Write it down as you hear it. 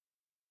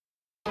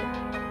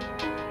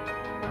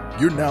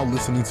You're now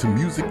listening to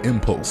Music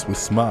Impulse with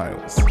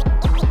Smiles.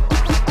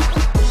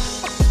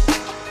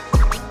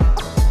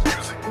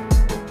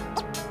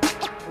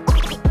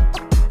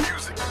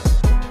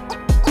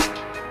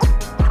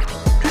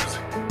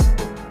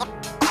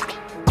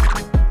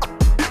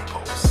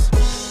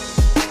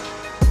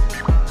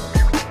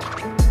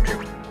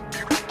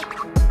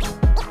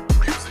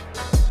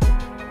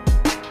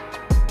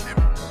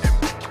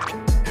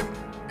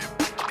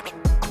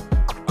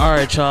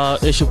 Alright, y'all,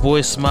 it's your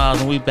boy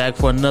Smiles, and we back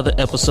for another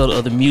episode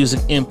of the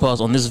Music Impulse.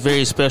 On this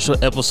very special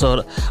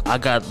episode, I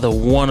got the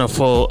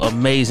wonderful,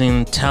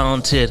 amazing,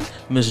 talented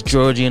Miss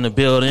Georgie in the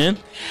building.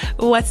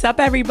 What's up,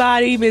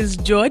 everybody? Miss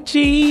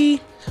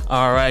Georgie.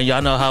 Alright,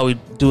 y'all know how we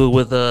do it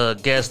with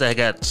guests that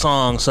got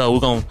songs, so we're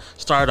going to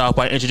start off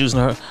by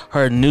introducing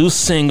her new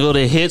single,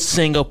 the hit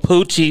single,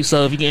 Poochie.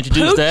 So if you can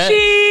introduce that.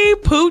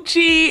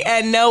 Poochie,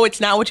 and no,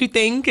 it's not what you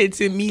think. It's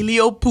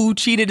Emilio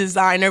Pucci, the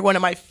designer, one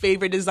of my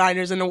favorite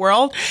designers in the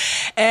world.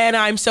 And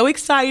I'm so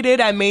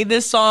excited. I made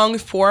this song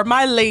for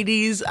my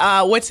ladies.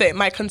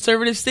 My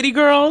conservative city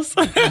girls.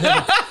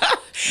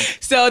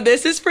 So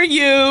this is for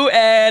you.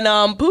 And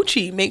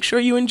Poochie, make sure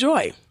you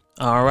enjoy.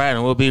 All right,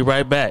 and we'll be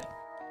right back.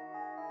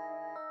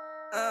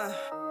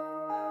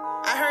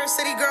 I heard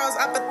city girls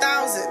up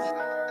 1,000.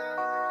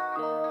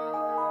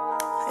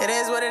 It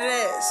is what it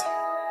is.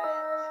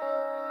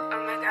 Oh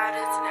my God,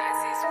 it's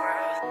Nazi's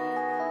world.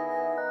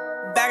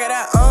 Back it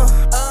up,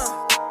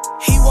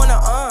 he wanna,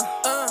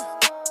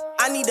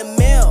 I need a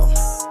meal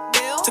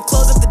to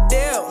close up the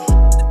deal.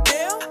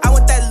 I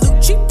want that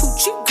Lucci,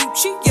 Poochie,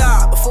 Gucci,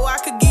 yeah. Before I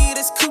could give you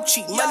this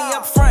coochie, money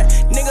up front,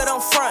 nigga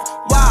don't front.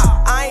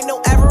 Why? I ain't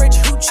no average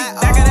hoochie.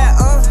 Back of that,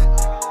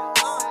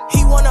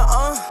 he wanna,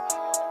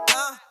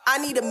 I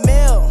need a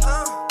meal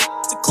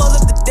to close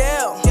up the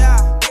deal.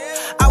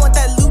 I want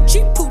that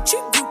Lucci,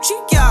 Poochie, Gucci,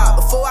 yeah.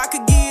 Before I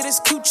could give you this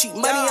coochie,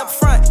 money up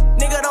front,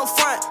 nigga don't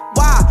front.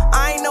 Why?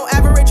 I ain't no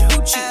average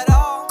hoochie.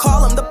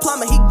 Call him the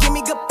plumber, he give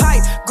me good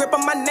pipe. Grip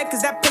on my neck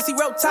cause that pussy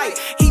real tight.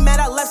 He mad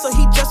I left so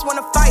he just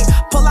wanna fight.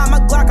 Pull out my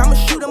Glock, I'ma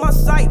shoot him on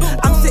sight.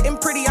 I'm sitting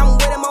pretty, I'm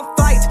with him on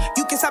flights.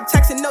 You can stop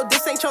texting, no,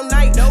 this ain't your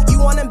night. You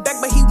want him back,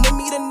 but he with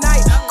me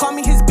tonight. Call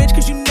me his bitch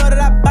cause you know that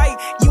I bite.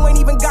 You ain't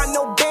even got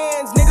no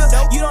bands, nigga.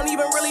 You don't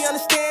even really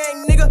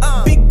understand, nigga.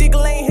 Big dick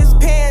laying his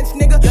pants,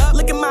 nigga.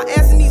 Look at my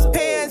ass in these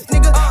pants,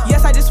 nigga.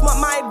 Yes, I just want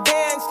my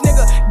advance,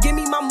 nigga. Give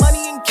me my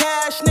money in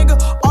cash, nigga.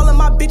 All of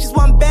my bitches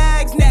want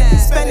bags, nigga.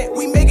 Spend it,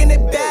 we making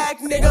it back,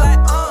 nigga.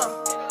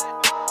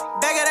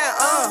 Bag of that,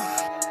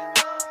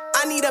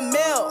 I need a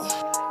meal.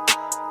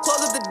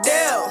 Close up the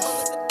deal.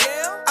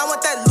 I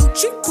want that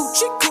Lucci,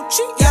 Poochie,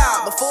 Gucci,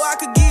 yeah. Before I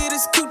could give you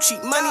this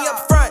coochie, money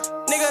up front,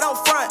 nigga don't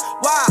front.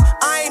 Why?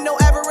 I ain't no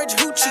average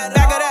hoochie.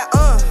 Back of that,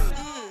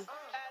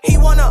 he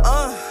wanna,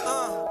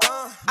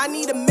 I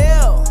need a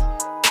meal.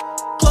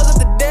 Close up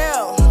the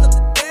deal.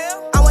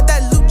 I want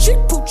that Lucci,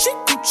 Poochie,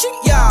 Gucci,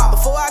 yeah.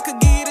 Before I could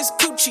give you this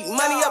coochie,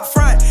 money up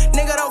front,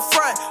 nigga don't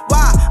front.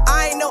 Why?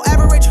 I ain't no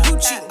average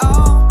hoochie.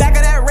 Back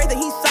of that Wraith,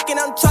 he's sucking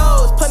on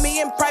toes. Put me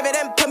in private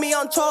and put me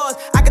on tours.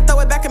 I can throw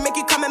it back and make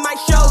you come in my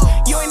shows.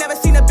 You ain't never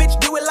seen a bitch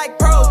do it like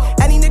pros.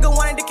 Any nigga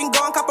want it, they can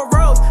go on Copper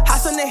Rose.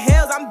 House on the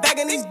hills, I'm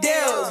bagging these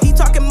deals. He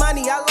talking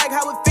money, I like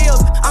how it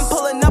feels. I'm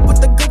pulling up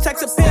with the good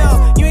sex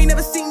appeal. You ain't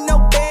never seen no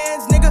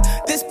bands, nigga.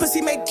 This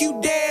pussy make you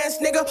dance,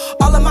 nigga.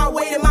 All of my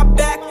weight in my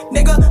back,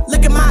 nigga.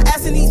 Look at my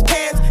ass in these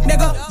pants,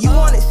 nigga. You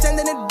want it, send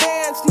in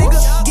advance,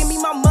 nigga. Give me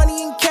my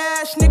money in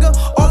cash, nigga.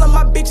 All of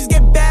my bitches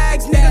get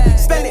bags, nigga.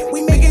 Spend it,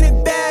 we making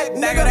it back,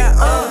 nigga. That,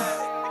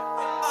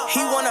 he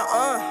wanna,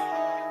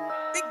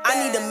 I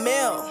need a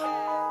meal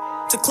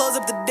to close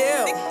up the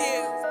deal.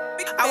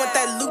 I want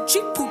that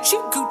Lucci,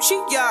 Poochie, Gucci,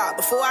 yeah.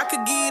 Before I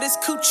could give you this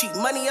coochie,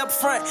 money up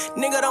front,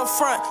 nigga don't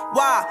front.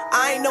 Why?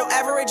 I ain't no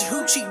average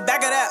hoochie.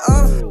 Back of that,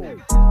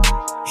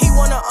 he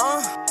wanna,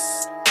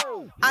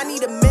 I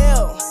need a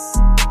meal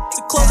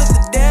to close up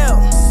the deal.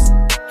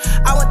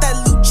 I want that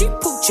Lucci,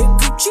 Poochie,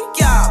 Gucci,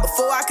 yeah.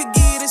 Before I could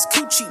give you this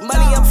coochie,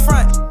 money up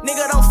front,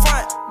 nigga don't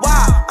front.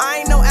 Why?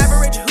 I ain't no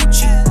average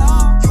hoochie.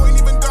 You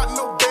ain't even got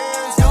no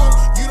bands, no.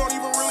 You don't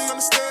even really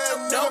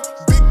understand, no.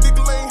 Big dick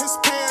laying his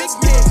pants,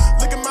 nigga.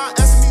 Look at my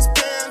ass in these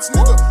pants,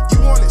 nigga.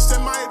 You want it,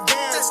 send my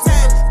advance,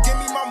 nigga. Give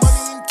me my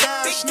money in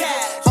cash,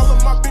 nigga. All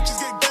of my bitches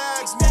get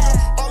bags,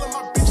 nigga. All of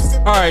my bitches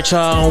get bags. All right,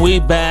 y'all, we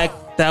back.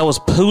 That was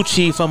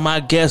Poochie from my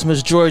guest,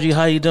 Miss Georgie.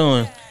 How you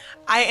doing?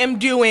 I am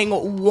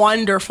doing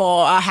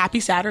wonderful. Happy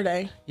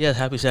Saturday. Yes,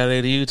 happy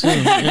Saturday to you too.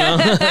 You know?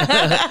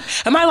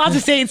 Am I allowed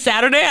to say it's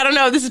Saturday? I don't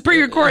know. This is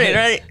pre-recorded,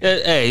 right?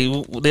 Hey,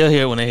 they'll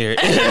hear it when they hear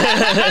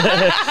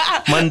it.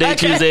 Monday,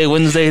 okay. Tuesday,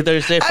 Wednesday,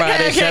 Thursday,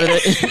 Friday,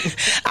 Saturday.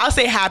 I'll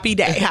say happy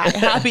day.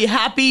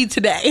 Happy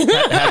today.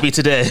 Happy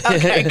today.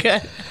 Okay,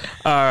 good.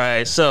 All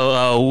right,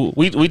 so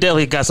we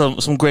definitely got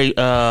some great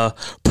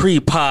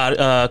pre-pod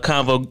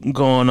convo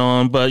going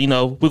on, but you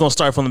know we're gonna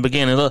start from the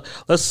beginning.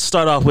 Let's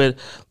start off with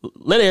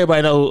let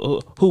everybody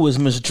know who is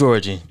Miss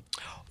Georgie.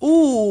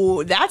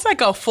 Ooh, that's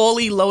like a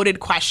fully loaded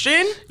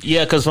question.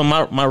 Yeah, because from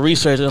my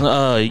research,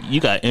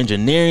 you got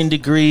engineering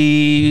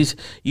degrees,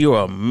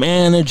 you're a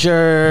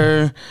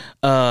manager,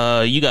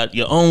 you got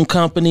your own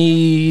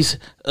companies,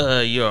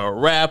 you're a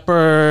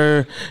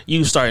rapper,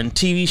 you starting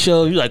TV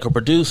shows, you like a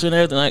producer and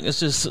everything. Like, it's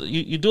just,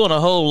 you're doing a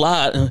whole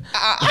lot.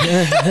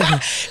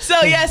 So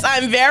yes,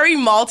 I'm very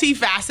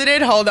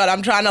multifaceted. Hold on,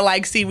 I'm trying to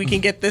like see if we can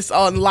get this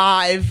on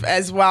live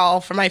as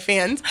well for my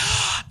fans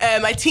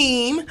and my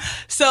team.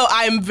 So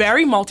I'm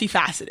very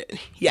multifaceted.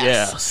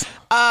 Yes.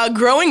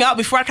 Growing up,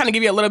 before I kind of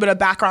give you a little bit of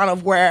background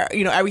of where,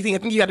 everything, I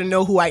think you got to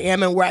know who I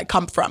am and where I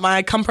come from.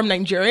 I come from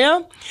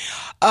Nigeria.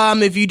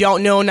 If you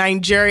don't know,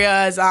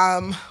 Nigeria is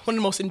one of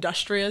the most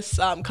industrious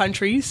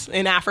countries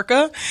in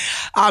Africa.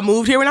 I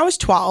moved here when I was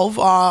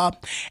 12.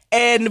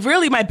 And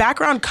really, my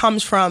background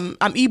comes from,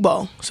 I'm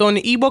Igbo. So in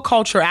the Igbo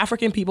culture,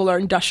 African people are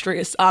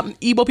industrious.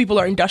 Igbo people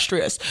are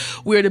industrious.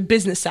 We're the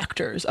business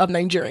sectors of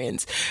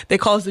Nigerians. They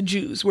call us the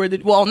Jews.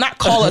 Not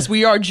call us,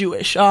 we are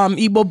Jewish.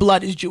 Igbo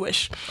blood is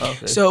Jewish.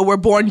 Okay. So we're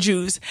born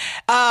Jews.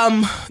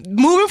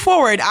 Moving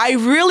forward, I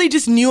really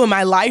just knew in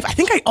my life, I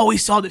think I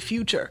always saw the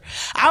future.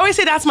 I always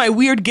say that's my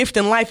weird gift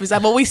in life, is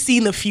I've always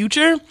seen the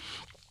future.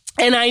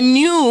 And I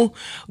knew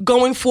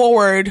going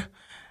forward,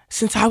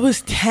 since I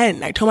was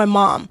 10, I told my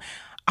mom,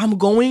 I'm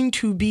going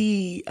to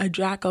be a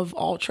jack of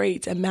all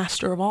trades and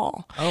master of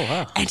all. Oh,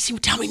 wow. And she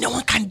would tell me, no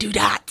one can do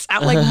that.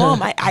 I'm like,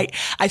 Mom, I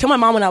told my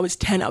mom when I was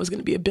 10, I was going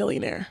to be a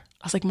billionaire.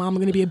 I was like, Mom, I'm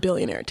going to be a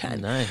billionaire at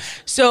 10.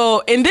 Nice.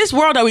 So in this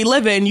world that we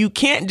live in, you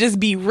can't just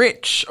be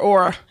rich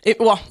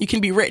you can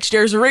be rich.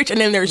 There's rich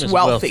and then there's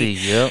wealthy.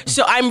 Yep.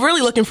 So I'm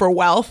really looking for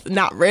wealth,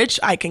 not rich.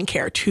 I can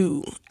care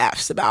two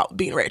F's about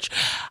being rich.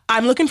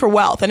 I'm looking for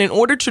wealth. And in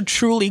order to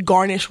truly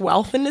garnish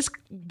wealth in this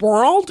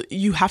world,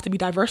 you have to be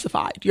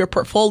diversified. Your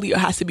portfolio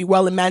has to be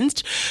well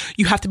immersed.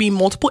 You have to be in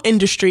multiple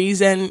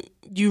industries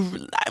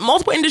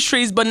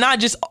but not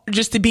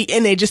just to be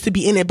in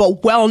it,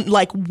 but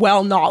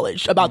well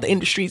knowledge about the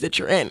industries that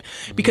you're in,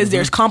 because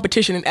there's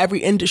competition in every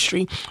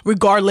industry,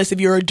 regardless if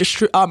you're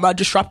a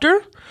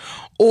disruptor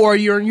or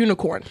you're a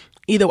unicorn.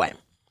 Either way.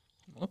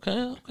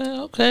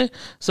 Okay.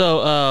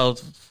 So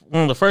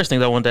one of the first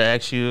things I wanted to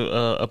ask you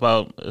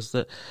about is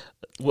that,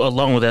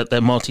 along with that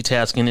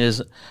multitasking,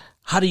 is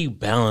how do you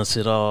balance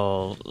it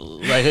all?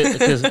 Like,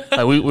 because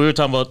we were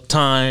talking about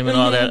time and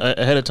all that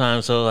ahead of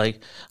time. So,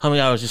 like, how many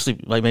hours you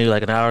sleep? Like, maybe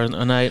like an hour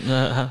a night?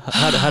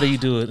 How do you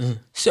do it?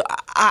 So,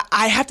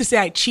 I have to say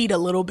I cheat a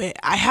little bit.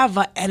 I have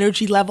an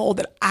energy level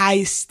that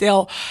I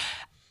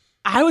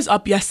was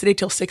up yesterday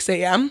till 6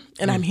 a.m.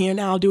 and I'm here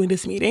now doing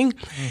this meeting.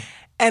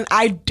 And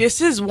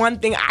this is one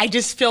thing, I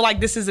just feel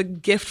like this is a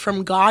gift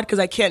from God, because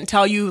I can't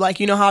tell you, like,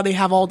 you know how they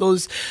have all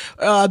those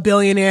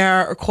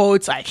billionaire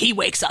quotes, like, he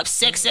wakes up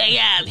 6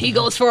 a.m., he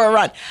goes for a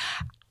run.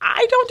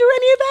 I don't do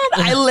any of that.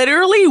 I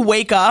literally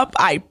wake up,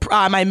 I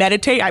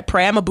meditate, I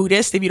pray. I'm a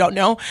Buddhist, if you don't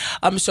know.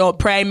 So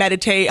pray,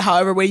 meditate,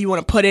 however way you want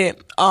to put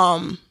it.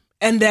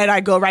 And then I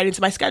go right into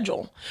my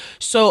schedule.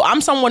 So I'm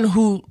someone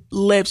who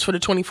lives for the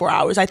 24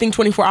 hours. I think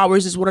 24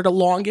 hours is one of the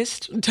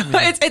longest.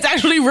 It's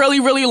actually really,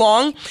 really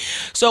long.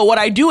 So what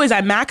I do is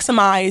I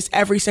maximize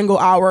every single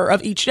hour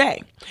of each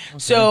day. Okay.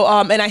 So,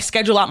 and I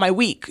schedule out my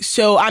week.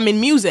 So I'm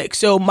in music.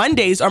 So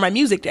Mondays are my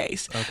music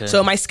days. Okay.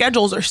 So my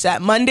schedules are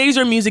set. Mondays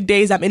are music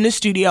days. I'm in the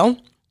studio.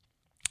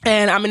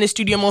 And I'm in the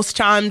studio most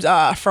times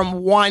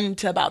from 1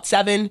 to about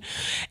 7.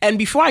 And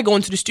before I go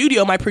into the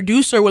studio, my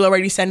producer will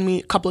already send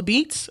me a couple of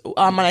beats.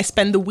 And I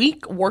spend the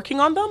week working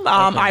on them.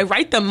 I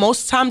write them.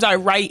 Most times I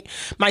write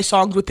my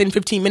songs within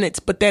 15 minutes.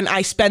 But then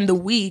I spend the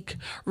week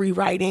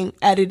rewriting,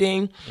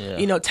 editing,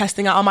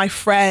 testing out on my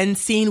friends,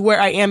 seeing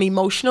where I am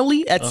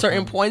emotionally at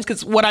certain points.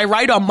 Because what I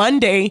write on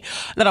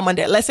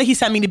let's say he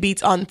sent me the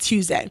beats on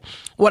Tuesday.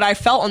 What I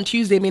felt on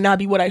Tuesday may not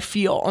be what I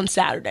feel on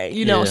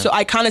Saturday, So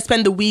I kind of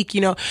spend the week,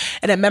 and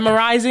then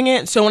memorizing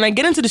it. So when I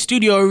get into the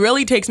studio, it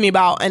really takes me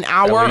about an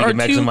hour or two.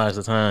 Maximize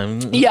the time.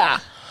 Yeah.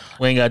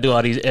 We ain't got to do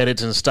all these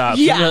edits and stops.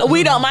 Yeah,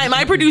 we don't.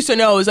 My producer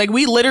knows. Like,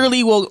 we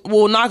literally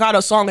will knock out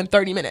a song in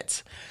 30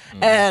 minutes.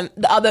 And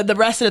the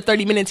rest of the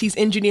 30 minutes, he's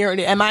engineering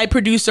it. And my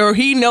producer,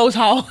 he knows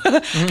how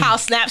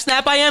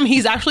snap I am.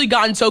 He's actually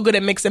gotten so good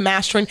at mix and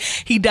mastering.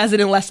 He does it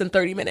in less than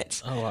 30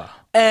 minutes. Oh, wow.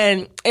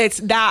 And it's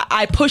that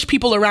I push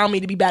people around me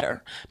to be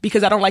better,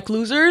 because I don't like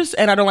losers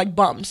and I don't like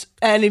bums.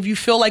 And if you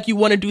feel like you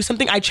want to do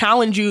something, I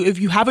challenge you. If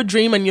you have a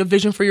dream and your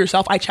vision for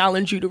yourself, I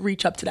challenge you to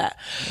reach up to that.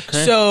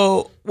 Okay.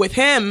 So with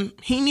him,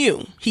 he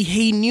knew.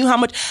 He knew how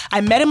much. I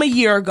met him a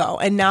year ago,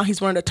 and now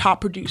he's one of the top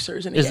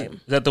producers in the game. Is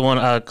that the one,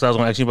 because I was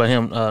going to ask you about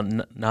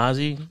him,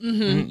 Nazi?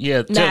 Mm-hmm.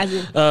 Yeah.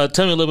 Nazi.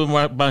 Tell me a little bit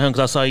more about him,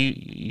 because I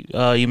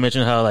saw you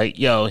mentioned how, like,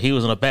 he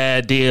was in a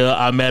bad deal.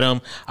 I met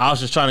him. I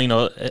was just trying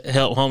to,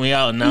 help homie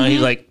out, and now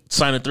he's like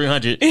signed at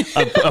 300.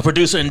 A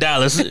producer in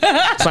Dallas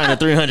signed at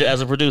 300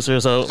 as a producer.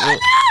 So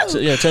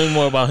yeah, tell me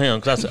more about him,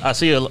 because I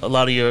see a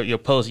lot of your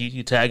posts.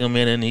 You tag him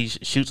in, and he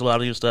shoots a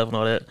lot of your stuff and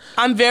all that.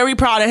 I'm very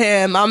proud of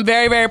him. I'm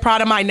very, very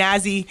proud of my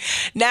Nazzy.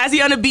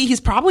 Nazzy on the beat. He's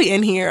probably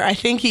in here. I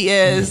think he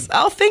is.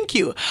 Oh, thank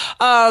you.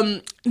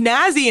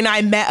 Nazzy and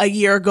I met a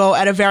year ago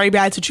at a very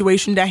bad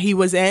situation that he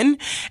was in,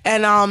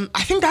 and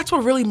I think that's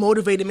what really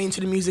motivated me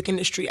into the music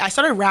industry. I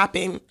started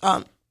rapping.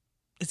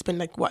 It's been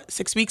like,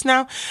 6 weeks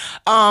now?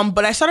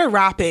 But I started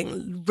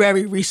rapping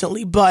very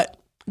recently, but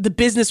the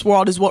business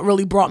world is what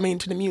really brought me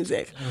into the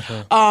music.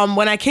 Okay.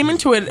 When I came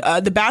into it,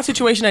 the bad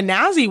situation that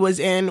Nazzy was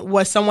in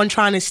was someone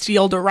trying to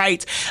steal the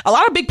rights. A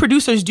lot of big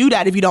producers do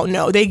that, if you don't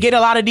know. They get a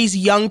lot of these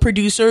young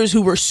producers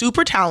who were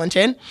super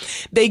talented.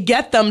 They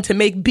get them to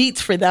make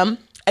beats for them,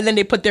 and then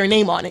they put their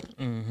name on it.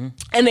 Mm-hmm.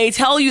 And they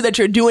tell you that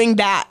you're doing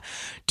that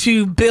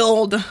to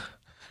build,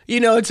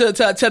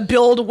 to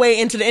build way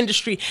into the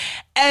industry.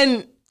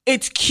 And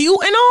it's cute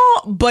and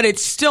all, but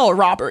it's still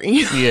robbery.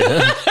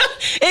 Yeah.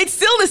 It's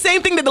still the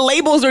same thing that the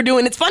labels are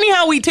doing. It's funny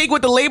how we take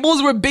what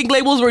the big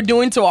labels were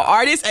doing to our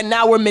artists, and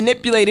now we're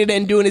manipulated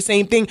and doing the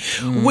same thing,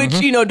 which,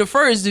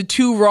 defers the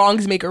two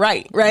wrongs make a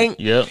right?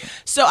 Yep.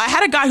 So I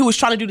had a guy who was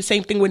trying to do the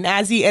same thing with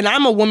Nazzy, and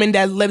I'm a woman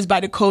that lives by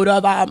the code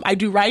of I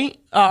do right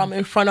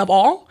in front of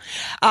all,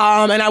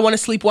 and I want to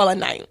sleep well at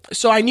night.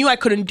 So I knew I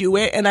couldn't do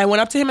it, and I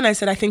went up to him and I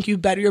said, I think you're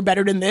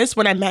better than this.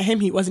 When I met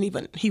him, he was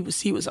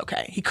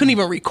okay. He couldn't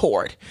even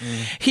record.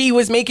 He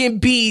was making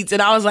beats,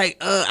 and I was like,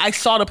 I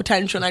saw the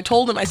potential, and I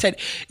told him, I said,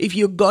 if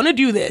you're gonna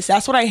do this,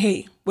 that's what I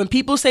hate. When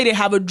people say they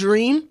have a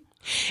dream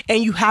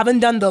and you haven't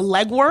done the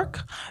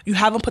legwork, you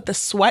haven't put the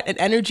sweat and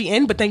energy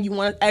in, but then you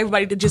want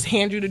everybody to just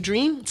hand you the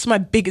dream. It's my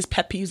biggest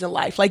pet peeves in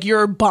life. Like,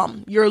 you're a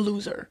bum, you're a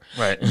loser.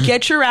 Right.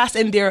 Get your ass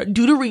in there,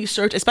 do the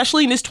research,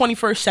 especially in this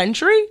 21st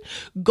century,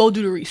 go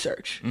do the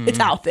research. It's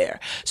out there.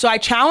 So I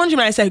challenged him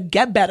and I said,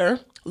 get better,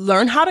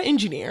 learn how to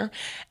engineer.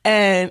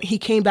 And he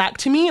came back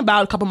to me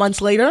about a couple months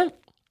later,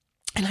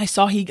 and I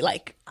saw he was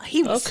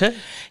okay.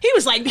 He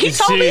was like, he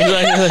told me.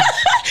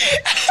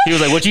 He was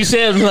like, what you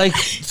said, like,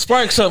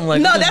 sparked something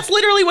like that. No, that's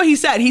literally what he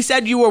said. He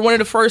said, you were one of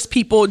the first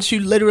people to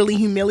literally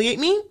humiliate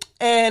me.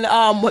 And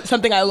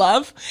something I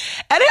love.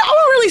 And I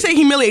won't really say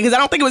humiliate, because I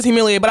don't think it was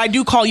humiliate, but I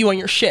do call you on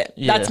your shit.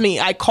 Yeah. That's me.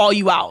 I call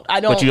you out.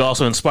 I don't. But you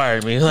also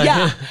inspired me.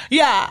 Yeah.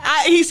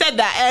 He said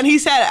that. And he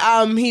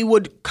said he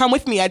would come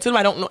with me. I told him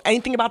I don't know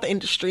anything about the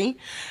industry.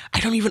 I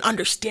don't even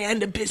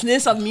understand the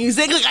business of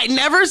music. Like, I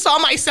never saw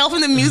myself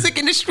in the music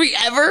industry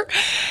ever.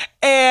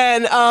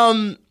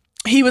 And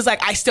he was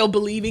like, I still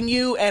believe in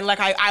you, and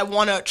like I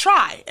want to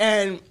try.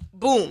 And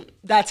boom,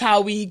 that's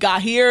how we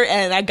got here,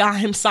 and I got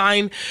him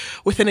signed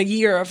within a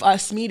year of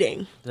us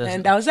meeting,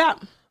 and that was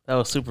that. That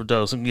was super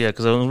dope. So, yeah,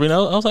 because I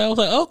was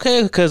like,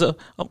 okay, because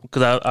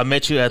I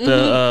met you at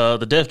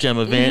the Def Jam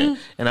event,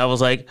 and I was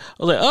like,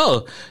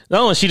 oh,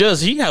 no, she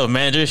have a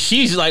manager.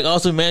 She's like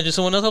also managing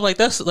someone else. I'm like,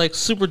 that's like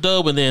super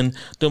dope. And then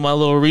doing my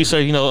little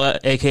research,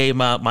 aka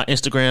my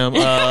Instagram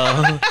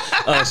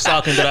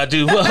stalking that I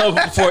do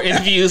for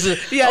interviews.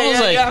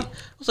 I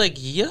was like,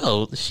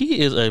 yo, she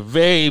is a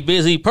very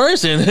busy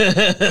person.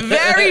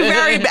 Very,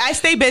 very. I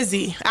stay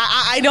busy.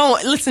 I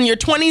don't listen. Your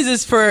 20s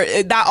is for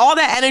that. All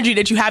that energy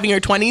that you have in your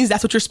 20s,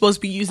 that's what you're supposed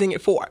to be using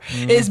it for.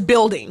 Is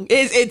building.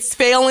 It's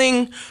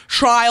failing,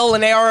 trial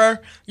and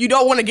error. You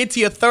don't want to get to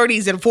your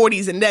 30s and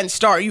 40s and then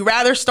start. You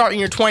rather start in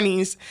your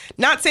 20s.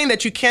 Not saying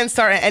that you can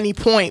start at any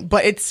point,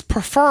 but it's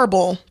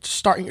preferable to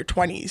start in your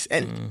 20s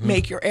and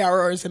make your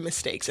errors and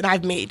mistakes. And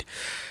I've made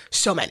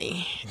so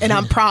many, and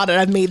I'm proud that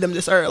I've made them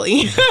this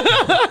early.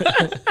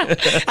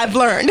 I've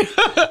learned.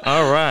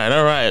 All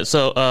right.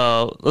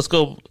 So let's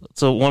go.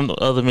 So one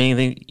other main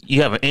thing,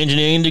 you have an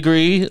engineering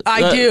degree.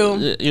 I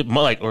do. Two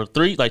or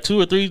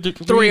three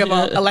degrees? Three of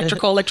them: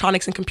 electrical,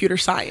 electronics, and computer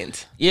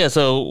science. Yeah.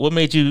 So what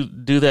made you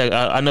do that?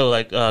 I know,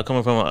 like,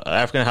 coming from an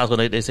African household,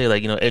 they say,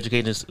 like,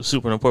 education is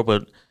super important,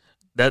 but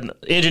that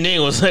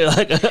engineering was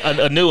like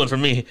a new one for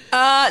me.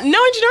 No,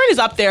 engineering is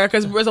up there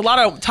because there's a lot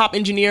of top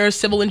engineers,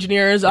 civil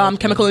engineers,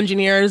 chemical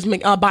engineers,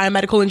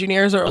 biomedical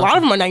engineers, or a lot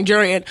of them are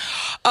Nigerian.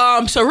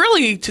 So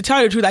really, to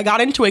tell you the truth, I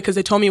got into it because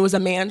they told me it was a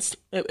man's.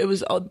 It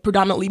was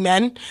predominantly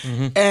men,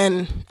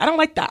 and I don't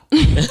like that.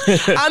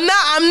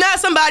 I'm not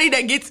somebody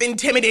that gets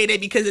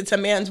intimidated because it's a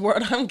man's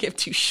world. I don't give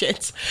two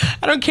shits.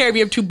 I don't care if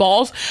you have two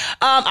balls.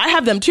 I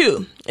have them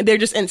too. They're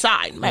just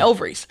inside my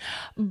ovaries.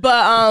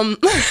 But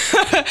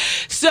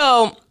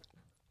so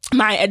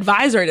my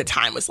advisor at the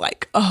time was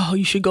like, oh,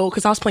 you should go,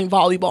 because I was playing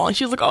volleyball, and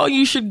she was like, oh,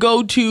 you should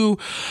go to,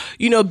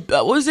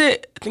 what was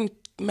it? I think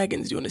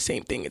Megan's doing the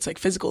same thing. It's like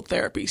physical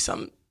therapy,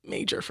 some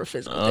major for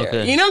physical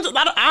therapy. I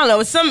don't know.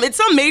 It's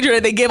some major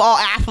that they give all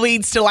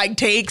athletes to like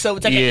take. So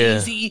it's like an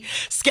easy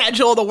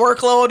schedule, the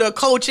workload, the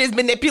coaches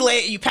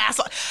manipulate, you pass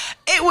on.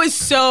 It was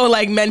so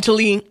like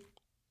mentally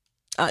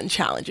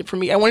unchallenging for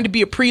me. I wanted to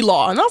be a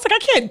pre-law, and I was like, I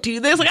can't do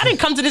this. Like, I didn't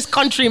come to this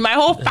country. My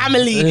whole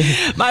family,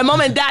 my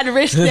mom and dad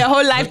risked their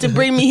whole life to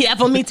bring me here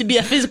for me to be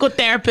a physical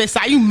therapist.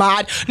 Are you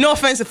mad? No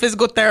offense to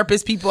physical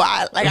therapist people.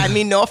 I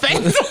mean no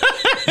offense.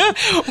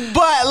 like,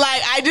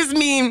 I just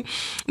mean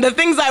the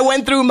things I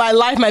went through in my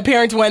life, my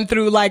parents went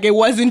through, like, it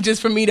wasn't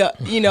just for me to,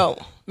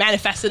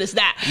 manifest it as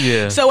that.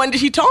 Yeah. So when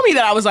she told me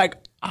that, I was like,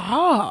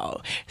 oh.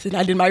 So then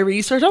I did my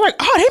research. I was like,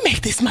 oh, they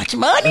make this much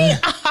money?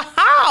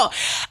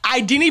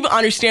 I didn't even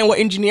understand what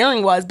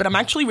engineering was, but I'm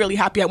actually really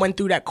happy I went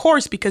through that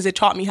course because it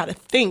taught me how to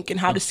think and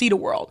how to see the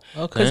world.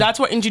 Okay. Because that's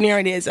what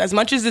engineering is. As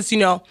much as it's,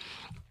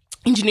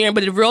 engineering,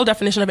 but the real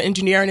definition of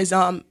engineering is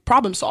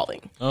problem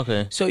solving.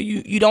 Okay. So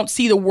you don't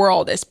see the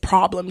world as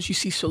problems, you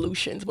see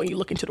solutions when you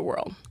look into the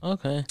world.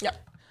 Okay. Yeah.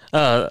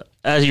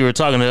 As you were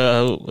talking,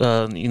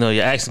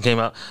 your accent came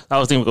out. I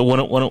was thinking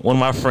one of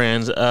my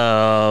friends,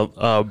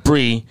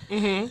 Bree.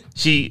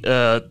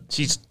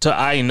 Mm-hmm.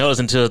 I didn't notice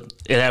until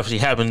it actually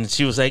happened.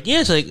 She was like,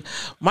 "Yeah, it's like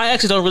my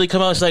accent don't really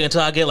come out. It's like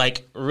until I get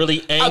like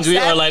really angry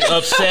or like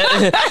upset."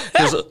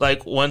 Because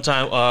like one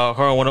time,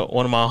 her and one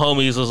of my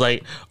homies was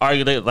like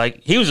arguing.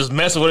 Like he was just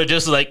messing with her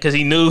just like because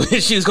he knew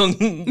she was going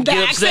to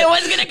get upset. Accent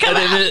was going to come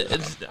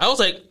out. I was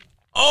like,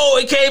 oh,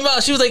 it came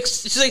out. She's like,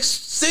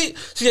 see,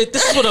 she's like,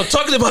 this is what I'm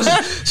talking about.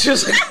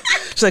 She's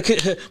like,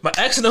 my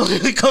accent only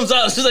really comes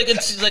out. She's like,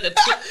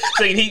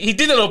 he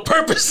did it on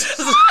purpose.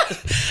 Okay,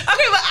 but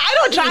I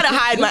don't try to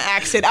hide my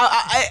accent.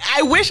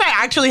 I wish I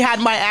actually had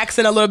my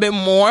accent a little bit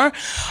more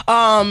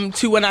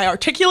to when I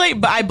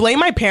articulate, but I blame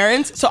my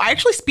parents. So I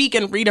actually speak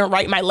and read and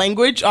write my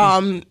language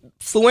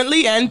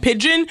fluently and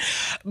pidgin,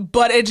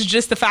 but it's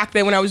just the fact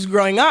that when I was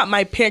growing up,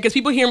 my parents, because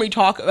people hear me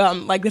talk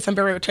like this, I'm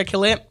very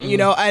articulate,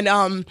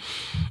 and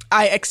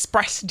I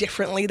express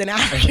differently than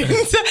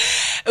Africans.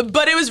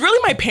 But it was really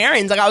my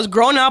parents. Like I was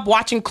growing up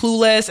watching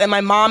Clueless, and my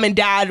mom and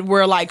dad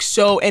were like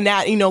so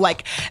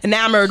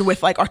enamored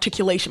with like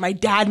articulation. My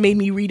dad made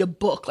me read a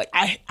book. Like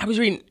I was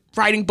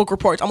writing book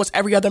reports almost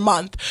every other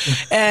month,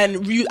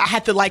 and I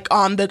had to like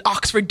on the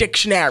Oxford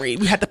Dictionary,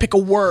 we had to pick a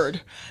word,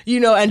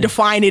 and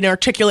define it and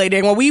articulate it.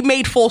 And when we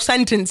made full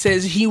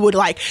sentences, he would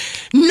like,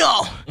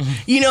 no,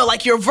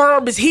 like your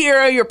verb is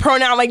here, your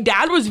pronoun. Like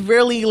dad was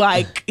really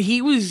like,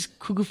 he was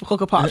cuckoo for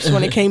Cocoa Puffs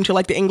when it came to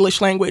like the English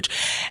language,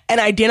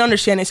 and I didn't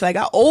understand it until I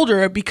got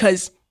older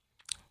because,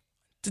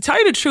 to tell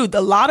you the truth,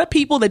 a lot of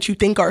people that you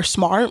think are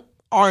smart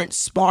aren't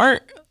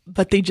smart,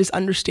 but they just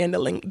understand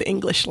the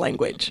English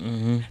language.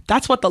 Mm-hmm.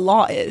 That's what the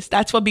law is.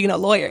 That's what being a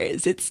lawyer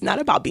is. It's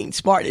not about being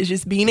smart. It's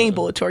just being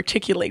able to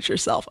articulate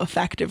yourself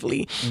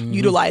effectively,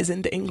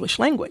 utilizing the English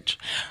language.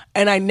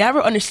 And I never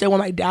understood what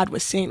my dad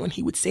was saying when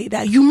he would say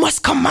that. You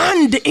must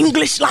command the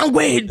English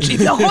language.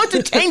 If you're going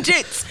to change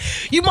it,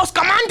 you must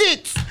command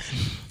it.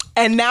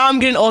 And now I'm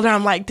getting older.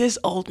 I'm like, this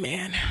old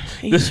man,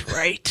 he's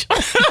right.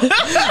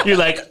 You're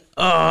like,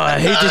 oh, I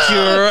hate that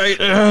you're right.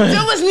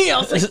 That was me. I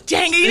was like,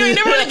 dang it. You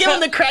never want to give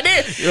them the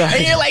credit. Right.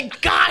 And you're like,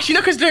 gosh,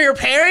 because they're your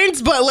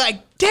parents. But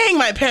like, dang,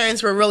 my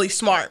parents were really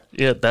smart.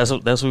 Yeah, that's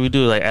what we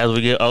do. Like, as we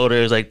get older,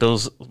 it's like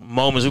those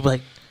moments we be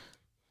like,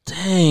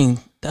 dang,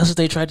 that's what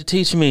they tried to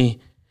teach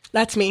me.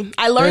 That's me.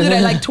 I learned it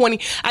at like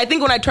 20. I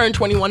think when I turned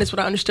 21 is when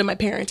I understood my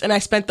parents. And I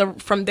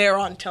spent from there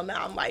on till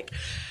now, I'm like,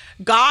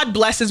 God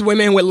blesses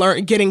women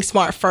with getting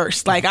smart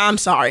first. Like, I'm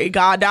sorry,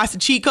 God, that's the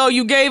cheat code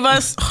you gave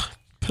us.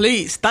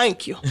 Please,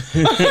 thank you.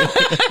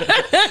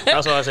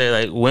 That's why I say,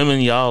 like,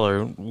 women, y'all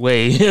are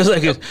way. It's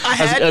like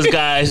as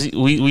guys,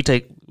 we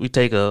take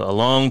a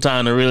long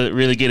time to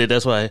really get it.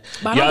 That's why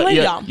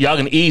y'all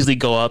can easily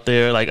go out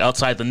there, like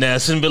outside the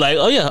nest, and be like,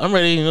 oh yeah, I'm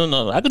ready.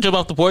 I could jump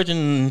off the porch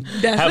and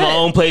have my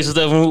own place and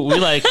stuff. And we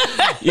like,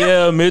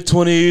 yeah,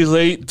 mid-20s,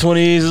 late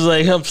 20s is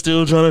like, I'm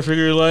still trying to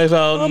figure life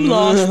out. I'm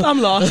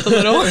lost a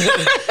little.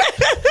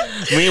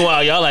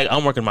 Meanwhile, y'all like,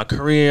 I'm working my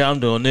career. I'm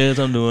doing this.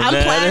 I'm doing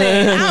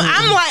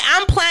that.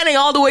 I'm planning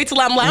all the way till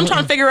I'm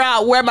trying to figure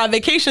out where my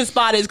vacation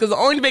spot is, because the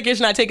only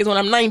vacation I take is when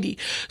I'm 90.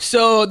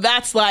 So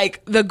that's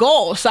like the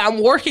goal. So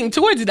I'm working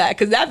towards that,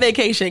 because that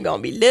vacation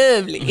gonna be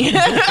lovely.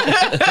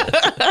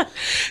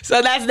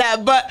 So that's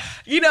that. But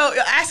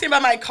asking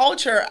about my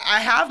culture, I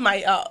have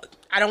my.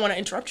 I don't want to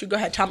interrupt you. Go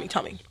ahead. Tell me.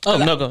 Oh,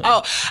 no, go ahead.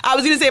 Oh, I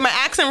was going to say my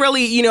accent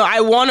really,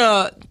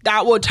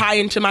 that will tie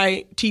into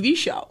my TV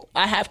show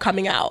I have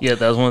coming out. Yeah,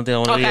 that was one thing I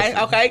wanted to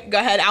ask. Okay. Go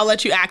ahead. I'll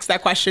let you ask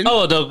that question.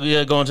 Oh,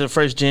 going to the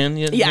first gen.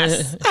 Yeah.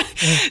 Yes.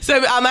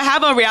 So I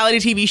have a reality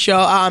TV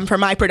show for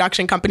my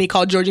production company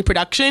called Georgie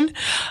Production.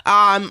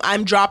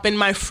 I'm dropping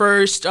my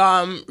first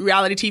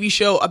reality TV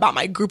show about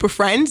my group of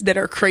friends that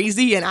are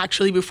crazy, and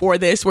actually before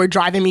this were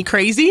driving me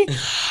crazy.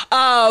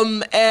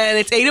 And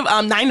it's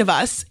 9 of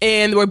us,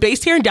 and we're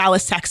based here in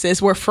Dallas, Texas.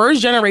 We're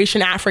first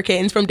generation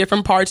Africans from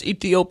different parts,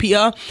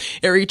 Ethiopia,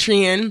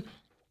 Eritrean,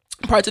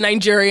 parts of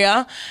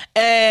Nigeria,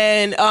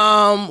 and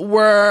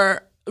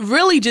we're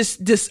really just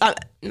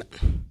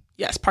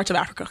yes, parts of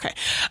Africa. Okay.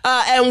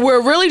 And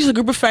we're really just a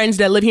group of friends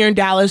that live here in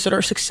Dallas that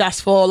are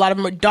successful. A lot of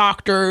them are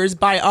doctors,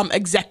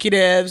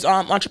 executives,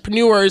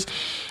 entrepreneurs,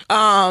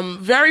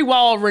 very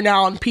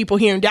well-renowned people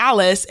here in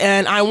Dallas.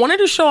 And I wanted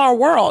to show our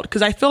world,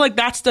 because I feel like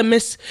that's the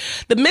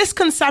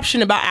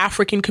misconception about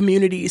African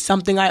communities,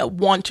 something I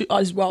want to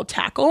as well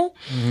tackle,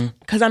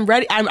 because I'm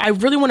ready. I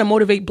really want to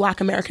motivate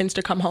Black Americans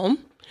to come home.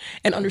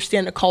 and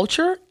understand the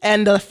culture.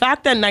 And the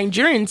fact that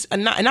Nigerians,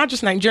 and not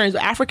just Nigerians,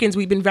 but Africans,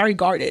 we've been very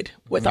guarded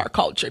with our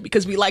culture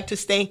because we like to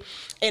stay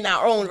in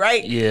our own,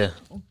 right? Yeah.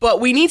 But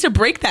we need to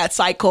break that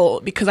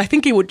cycle because I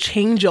think it would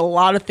change a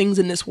lot of things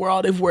in this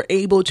world if we're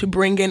able to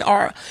bring in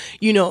our,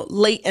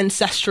 late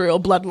ancestral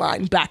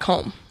bloodline back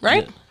home,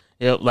 right?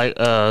 Yeah, like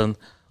I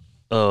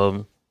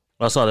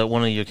saw that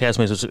one of your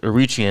castmates was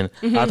Eritrean.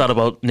 I thought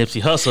about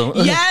Nipsey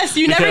Hussle. Yes,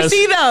 you never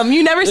see them.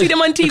 You never see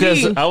them on TV.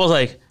 Because I was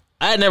like,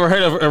 I had never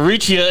heard of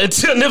Eritrea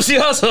until Nipsey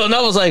Hussle, and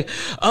I was like,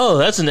 oh,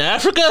 that's in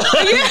Africa?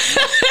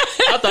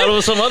 I thought it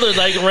was some other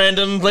like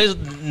random place.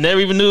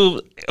 Never even knew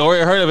or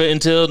heard of it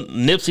until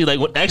Nipsey,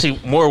 actually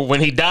more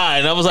when he died.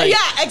 And I was like,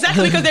 yeah,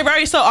 exactly, because they're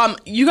very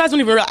you guys don't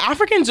even realize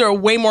Africans are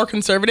way more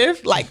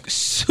conservative, like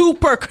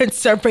super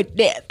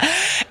conservative,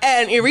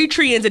 and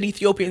Eritreans and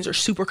Ethiopians are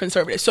super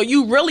conservative. So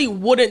you really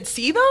wouldn't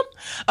see them.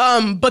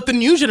 But the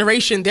new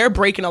generation, they're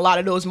breaking a lot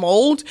of those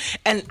molds,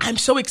 and I'm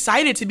so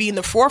excited to be in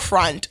the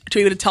forefront to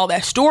be able to tell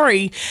that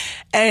story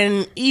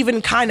and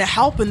even kind of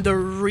helping the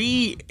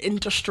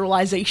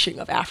reindustrialization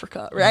of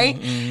Africa, right?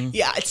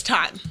 Yeah, it's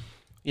time.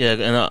 Yeah,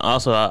 and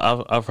also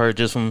I've heard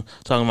just from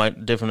talking to my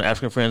different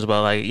African friends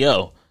about like,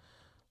 yo,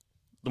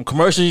 the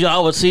commercials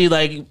y'all would see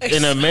like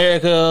in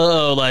America,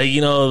 or like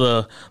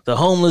the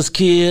homeless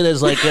kid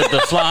is like at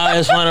the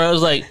flies finder. I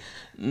was like,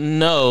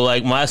 no,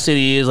 like my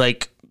city is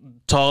like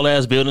tall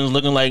ass buildings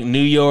looking like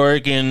New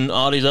York and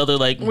all these other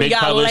like big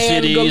public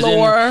cities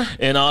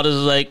and all this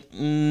is like,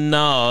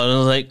 no, and I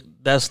was like,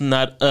 that's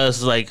not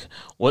us. Like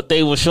what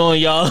they were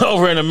showing y'all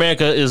over in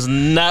America is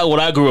not what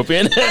I grew up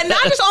in. And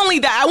not just only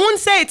that, I wouldn't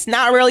say it's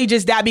not really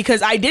just that,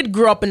 because I did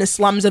grow up in the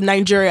slums of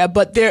Nigeria,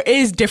 but there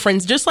is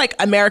difference. Just like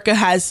America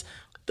has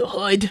the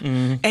hood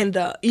and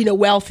the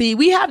wealthy,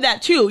 we have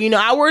that too.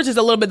 Ours is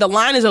a little bit, the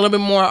line is a little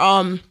bit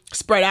more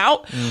spread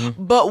out,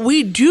 but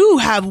we do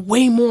have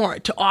way more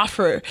to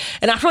offer.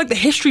 And I feel like the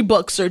history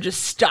books are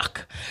just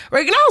stuck.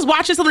 Right? And I was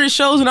watching some of the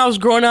shows when I was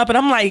growing up, and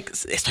I'm like,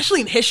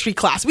 especially in history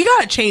class, we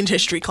gotta change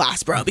history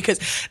class, bro, because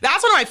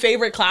that's one of my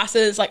favorite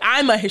classes. Like,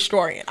 I'm a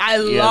historian. I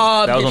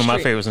love that was history. one of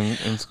my favorites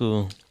in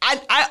school.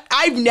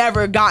 I've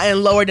never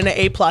gotten lower than an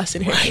A+ in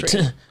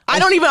history. Right. I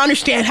don't even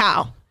understand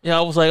how. Yeah,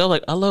 I was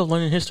like, I love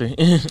learning history. You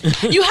have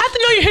to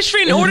know your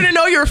history in order to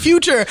know your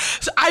future.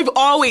 So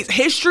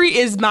history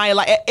is my,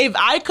 like, if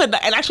I could,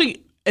 and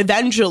actually,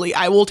 eventually,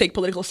 I will take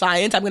political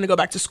science. I'm going to go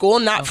back to school,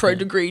 not for a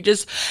degree.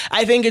 Just,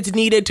 I think it's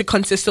needed to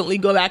consistently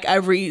go back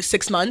every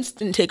 6 months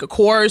and take a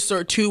course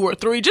or 2 or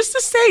 3, just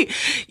to stay,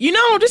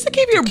 just to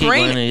keep your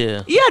brain,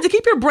 learning, to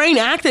keep your brain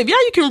active. Yeah,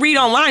 you can read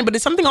online, but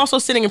it's something also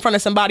sitting in front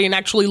of somebody and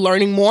actually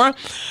learning more.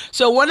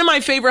 So one of my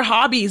favorite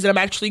hobbies that I'm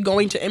actually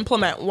going to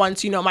implement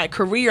once, my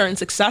career and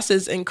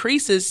successes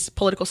increases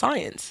political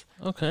science.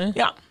 Okay.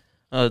 Yeah.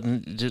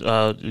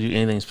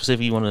 Anything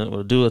specific you want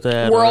to do with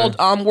that?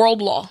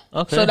 World law.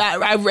 Okay. So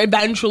that I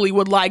eventually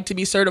would like to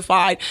be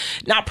certified,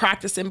 not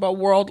practicing, but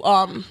world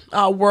law.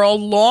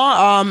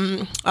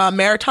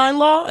 Maritime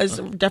law is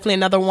definitely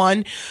another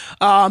one,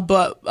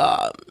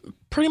 but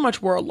pretty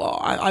much world law.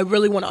 I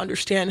really want to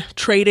understand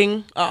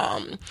trading,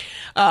 GOP,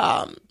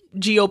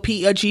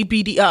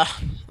 GBD.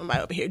 I'm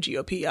over here,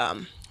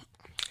 GOP.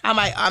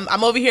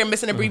 I'm over here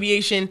missing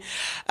abbreviation.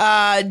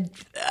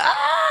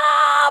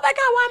 Oh my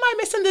God, why am I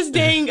missing this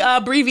dang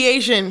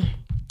abbreviation?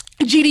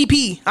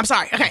 GDP. I'm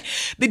sorry. Okay.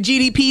 The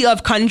GDP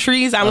of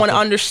countries. I want to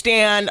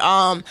understand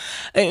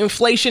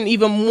inflation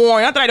even more.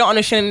 Not that I don't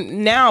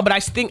understand now, but I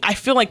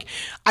feel like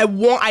I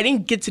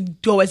didn't get to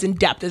go as in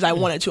depth as I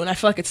wanted to. And I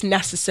feel like it's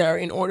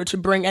necessary in order to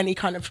bring any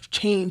kind of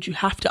change. You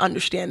have to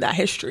understand that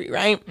history,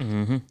 right?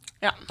 Mm-hmm.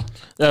 Yeah.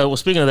 Well,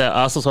 speaking of that,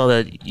 I also saw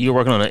that you're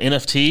working on an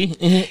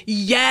NFT.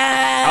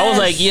 Yes. I was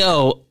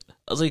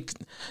like,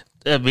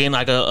 being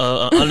like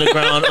a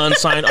underground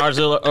unsigned artist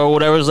or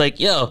whatever. It's like,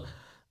 yo,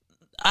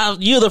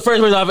 you're the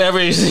first person I've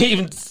ever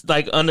seen,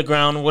 like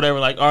underground, whatever,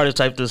 like artist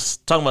type,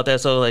 just talking about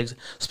that. So like,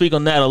 speak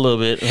on that a little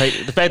bit.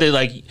 Like the fact that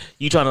like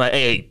you trying to like,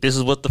 hey, this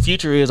is what the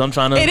future is. I'm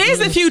trying to. It is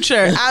the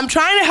future. I'm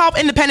trying to help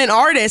independent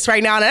artists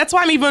right now, and that's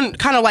why I'm even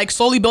kind of like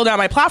slowly building out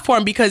my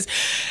platform. Because,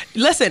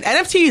 listen,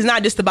 NFT is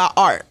not just about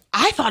art.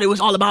 I thought it was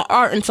all about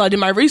art until I did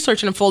my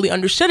research and fully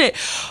understood it.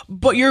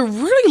 But you're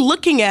really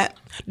looking at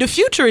the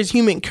future is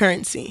human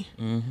currency.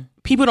 Mm-hmm.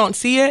 People don't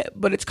see it,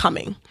 but it's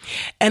coming.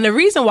 And the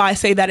reason why I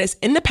say that is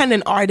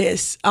independent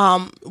artists,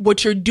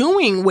 what you're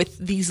doing with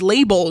these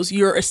labels,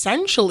 you're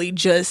essentially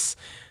just,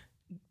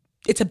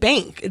 it's a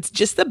bank. It's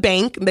just a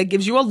bank that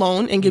gives you a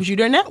loan and gives you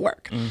their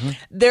network. Mm-hmm.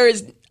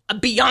 There's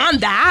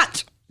beyond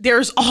that,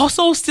 there's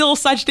also still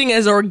such thing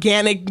as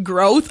organic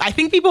growth. I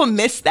think people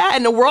miss that.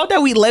 In the world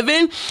that we live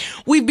in,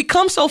 we've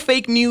become so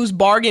fake news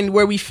bargained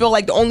where we feel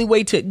like the only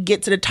way to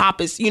get to the top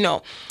is,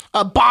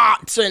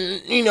 bots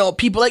and,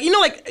 people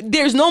like,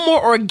 there's no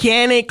more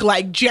organic,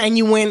 like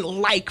genuine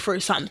like for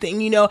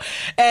something,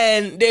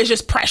 and there's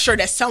just pressure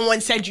that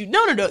someone said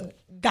no.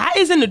 That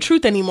isn't the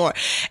truth anymore.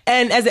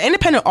 And as an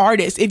independent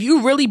artist, if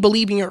you really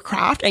believe in your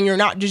craft and you're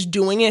not just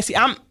doing it,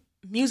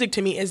 music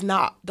to me is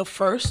not the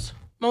first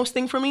most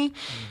thing for me.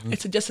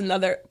 It's just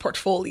another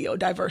portfolio,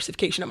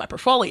 diversification of my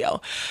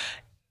portfolio.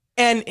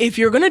 And if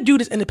you're going to do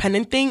this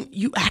independent thing,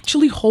 you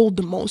actually hold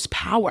the most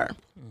power.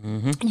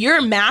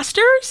 Your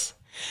masters,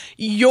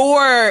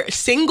 your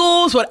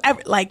singles, whatever,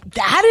 like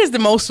that is the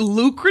most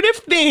lucrative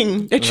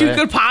thing that you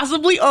could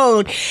possibly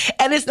own.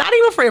 And it's not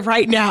even for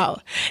right now.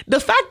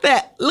 The fact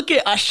that, look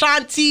at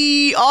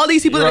Ashanti, all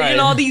these people that are doing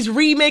all these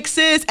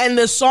remixes, and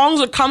the songs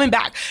are coming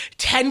back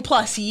 10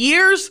 plus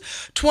years,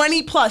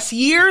 20 plus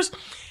years.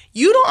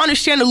 You don't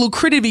understand the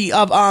lucrativity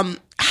of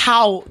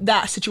how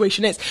that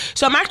situation is.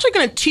 So I'm actually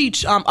going to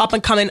teach up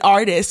and coming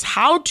artists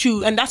how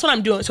to, and that's what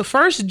I'm doing. So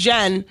First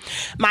Gen,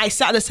 the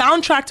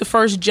soundtrack to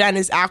First Gen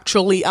is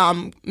actually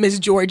Miss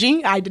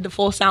Georgie. I did the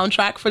full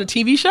soundtrack for the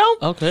TV show.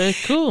 Okay,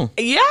 cool.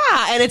 Yeah,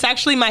 and it's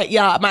actually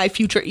my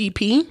future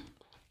EP.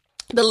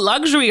 The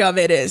luxury of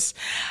it is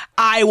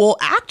I will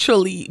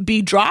actually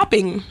be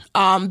dropping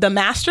the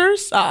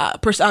masters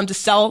to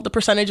sell the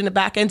percentage in the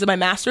back ends of my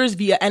masters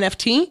via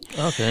NFT.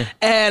 Okay.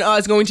 And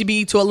it's going to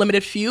be to a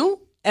limited few.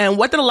 And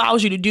what that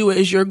allows you to do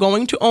is you're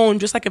going to own,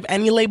 just like if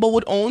any label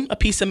would own a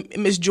piece of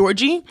Miss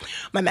Georgie,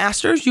 my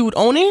masters, you would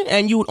own it,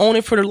 and you would own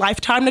it for the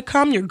lifetime to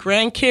come, your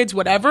grandkids,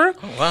 whatever.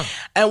 Oh, wow.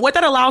 And what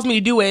that allows me to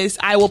do is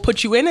I will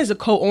put you in as a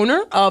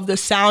co-owner of the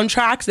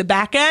soundtracks, the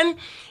back end.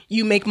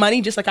 You make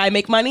money just like I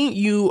make money.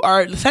 You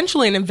are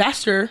essentially an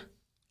investor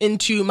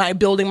into my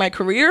building my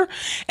career,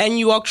 and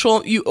you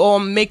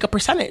make a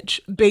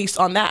percentage based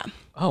on that.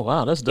 Oh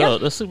wow, that's dope.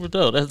 Yeah. That's super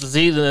dope. That's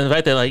the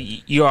fact that like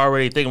you're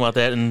already thinking about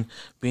that and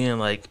being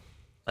like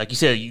you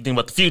said, you think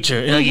about the future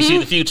and like you see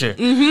the future.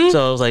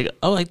 So I was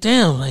like,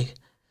 damn, like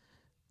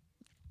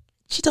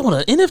she talking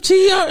about an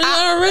NFT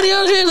already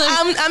out here.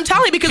 Like, I'm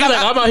telling you because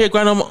I'm out here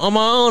grinding on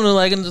my own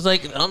and just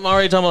like I'm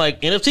already talking about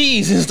like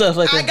NFTs and stuff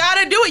like that. I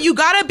gotta do it. You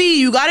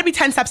gotta be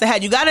 10 steps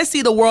ahead. You gotta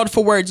see the world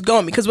for where it's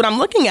going, because what I'm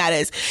looking at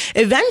is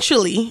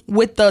eventually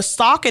with the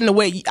stock and the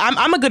way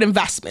I'm a good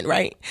investment,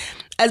 right?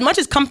 As much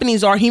as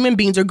companies are, human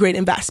beings are great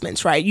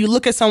investments, right? You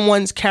look at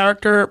someone's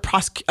character,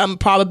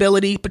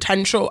 probability,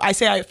 potential. I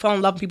say I fell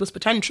in love with people's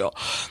potential.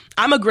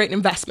 I'm a great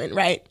investment,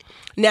 right?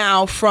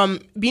 Now, from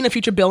being a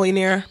future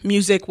billionaire,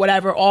 music,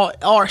 whatever, all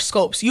our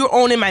scopes, you're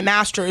owning my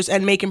masters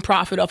and making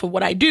profit off of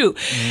what I do.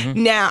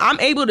 Now, I'm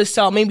able to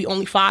sell maybe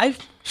only 5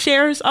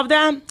 shares of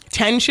them,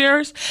 10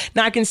 shares.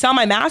 Now, I can sell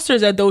my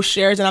masters at those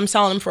shares, and I'm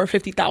selling them for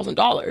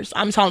 $50,000.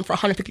 I'm selling for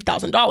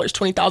 $150,000,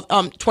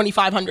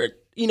 $2,500.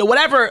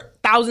 Whatever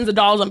thousands of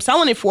dollars I'm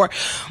selling it for.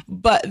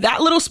 But that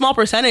little small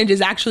percentage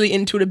is actually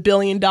into the $1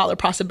 billion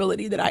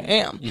possibility that I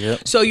am.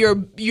 Yep. So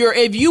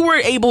if you were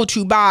able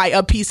to buy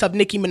a piece of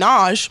Nicki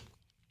Minaj,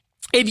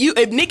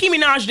 if Nicki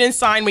Minaj didn't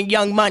sign with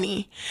Young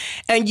Money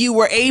and you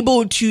were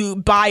able to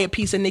buy a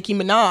piece of Nicki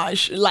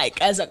Minaj,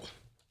 like as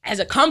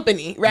a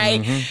company,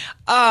 right?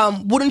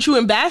 Wouldn't you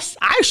invest?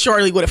 I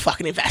surely would have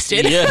fucking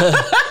invested. Yeah.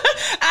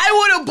 I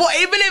would have bought,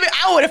 even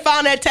if I would have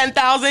found that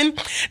 10,000,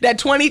 that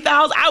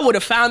 20,000, I would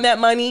have found that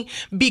money,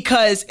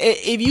 because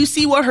if you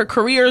see what her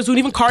career is,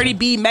 even Cardi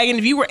B, Megan,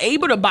 if you were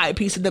able to buy a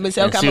piece of them and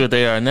say, okay, see what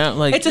they are now,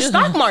 like it's a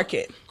stock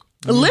market.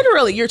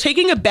 Literally, you're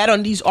taking a bet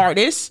on these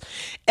artists,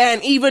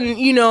 and even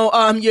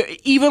you're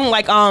even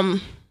like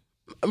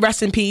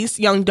rest in peace,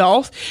 Young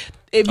Dolph.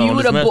 If you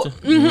would have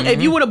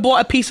if you would have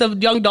bought a piece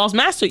of Young Dolph's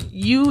master,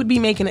 you would be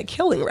making a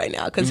killing right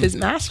now, because his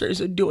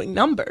masters are doing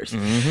numbers.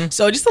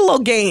 So just a little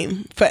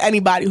game for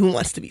anybody who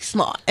wants to be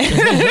smart.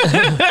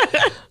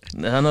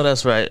 I know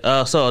that's right.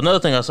 So another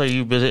thing, I saw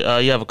you busy.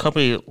 You have a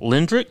company,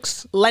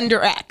 Lendrx.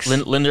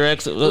 LenderX.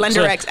 Lendrx.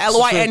 LenderX.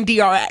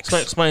 LYNDRX.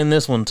 Explain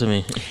this one to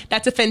me.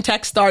 That's a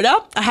fintech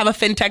startup. I have a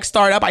fintech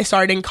startup I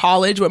started in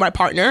college with my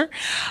partner.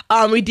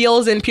 We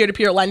deals in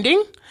peer-to-peer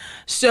lending.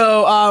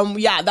 So,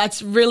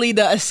 that's really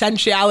the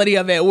essentiality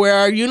of it.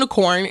 We're a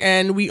unicorn,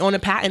 and we own a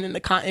patent in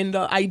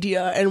the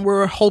idea, and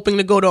we're hoping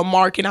to go to a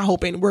market.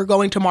 We're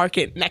going to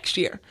market next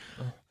year.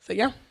 So,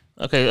 yeah.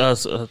 Okay,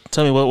 so,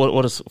 tell me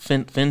what is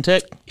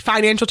fintech?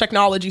 Financial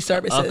technology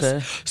services.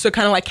 Okay. So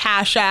kind of like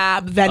Cash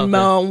App,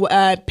 Venmo,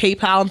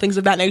 PayPal, and things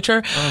of that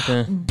nature.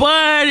 Okay.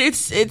 But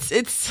it's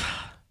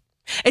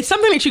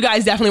something that you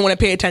guys definitely want to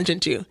pay attention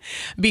to,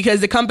 because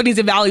the company's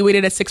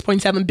evaluated at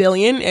 $6.7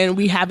 billion, and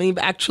we haven't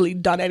actually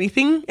done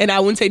anything. And I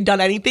wouldn't say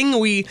done anything.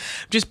 We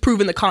just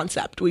proven the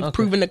concept. We've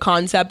proven the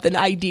concept and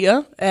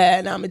idea,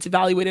 and it's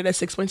evaluated at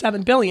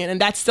 $6.7 billion.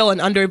 And that's still an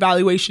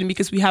underevaluation,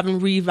 because we haven't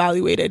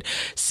reevaluated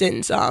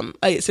since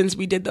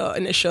we did the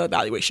initial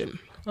evaluation.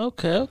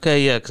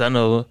 Okay, yeah, because I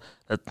know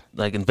that,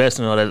 like,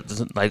 investing and all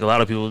that, like, a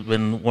lot of people have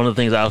been one of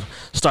the things I've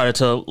started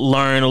to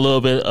learn a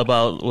little bit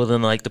about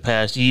within, like, the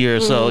past year or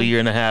so, year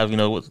and a half,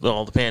 with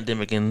all the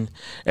pandemic and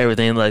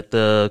everything, like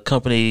the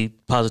company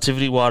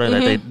Positivity Water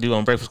that they do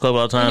on Breakfast Club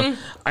all the time.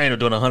 I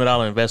ended up doing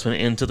 $100 investment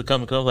into the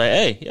company. I was like,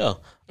 hey,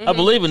 I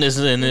believe in this,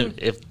 and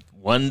if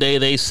one day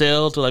they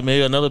sell to like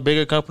maybe another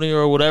bigger company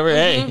or whatever,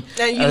 hey.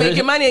 And you make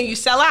your money and you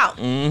sell out.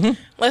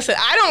 Listen,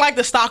 I don't like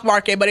the stock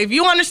market, but if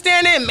you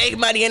understand it, make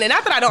money in it.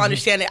 Not that I don't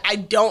understand it. I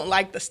don't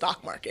like the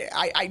stock market.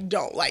 I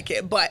don't like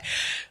it. But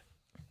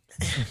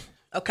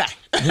Okay.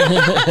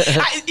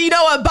 You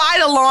know what? Buy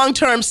the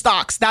long-term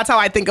stocks. That's how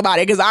I think about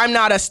it, because I'm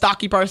not a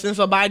stocky person.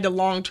 So buy the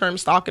long-term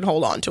stock and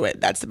hold on to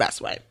it. That's the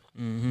best way.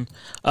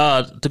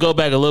 To go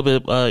back a little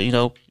bit,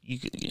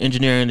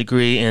 engineering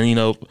degree, and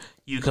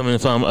you coming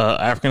from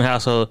African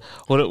household.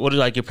 What did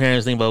like your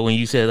parents think about when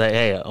you said like,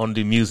 "Hey, I want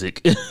to do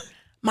music"?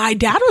 My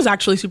dad was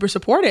actually super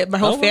supportive. My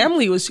whole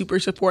family was super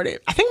supportive.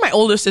 I think my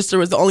older sister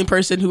was the only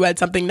person who had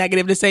something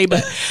negative to say,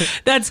 but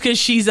that's because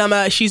she's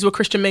with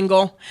Christian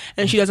Mingle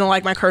and she doesn't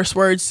like my curse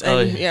words.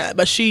 And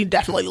but she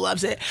definitely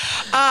loves it.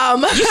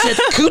 You said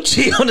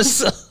coochie on the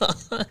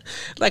song.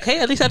 Like, hey,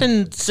 at least I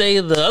didn't say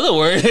the other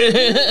word.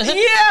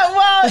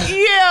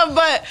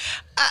 But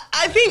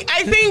I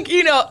think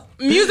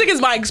music is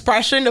my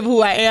expression of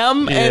who I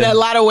am in a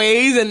lot of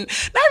ways, and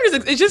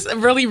it's just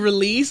really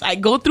release. I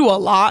go through a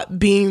lot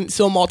being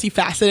so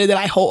multifaceted that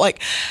I hold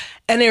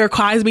and it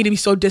requires me to be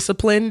so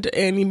disciplined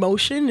in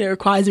emotion. It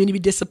requires me to be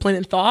disciplined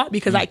in thought,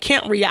 because I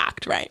can't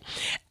react, right?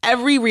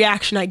 Every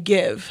reaction I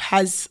give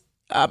has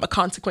a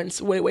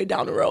consequence way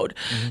down the road.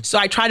 So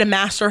I try to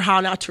master how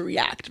not to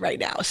react right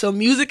now. So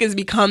music has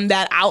become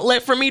that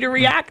outlet for me to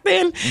react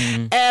in.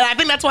 And I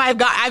think that's why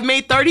I've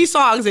made 30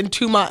 songs in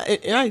 2 months. Is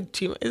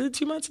it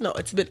 2 months? No,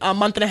 it's been a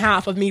month and a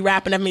half of me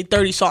rapping. I've made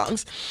 30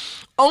 songs.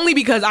 Only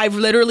because I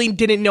literally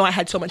didn't know I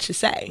had so much to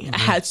say. I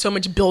had so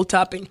much built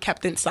up and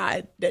kept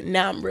inside that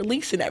now I'm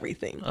releasing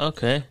everything.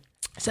 Okay.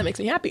 So that makes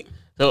me happy.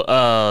 So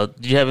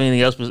do you have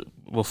anything else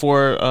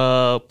before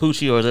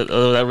Poochie, or is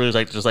that really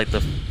just like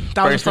the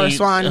that was the first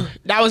one?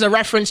 That was a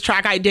reference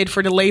track I did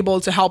for the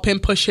label to help him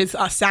push his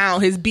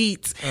sound, his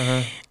beats,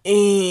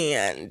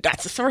 and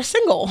that's the first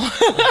single.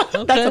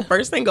 That's the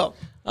first single.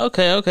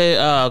 Okay.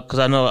 Because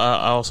I know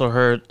I also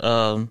heard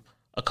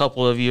a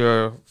couple of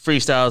your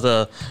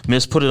freestyles.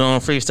 Miss Put It On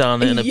freestyle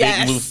and the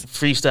Big Move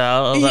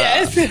freestyle.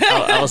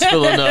 I was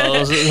feeling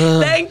those.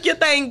 Thank you.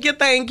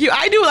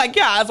 I do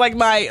it's like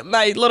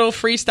my little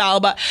freestyle,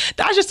 but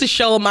that's just to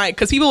show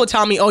because people will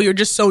tell me, "Oh, you're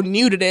just so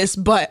new to this,"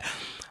 but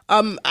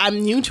I'm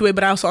new to it,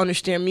 but I also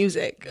understand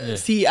music.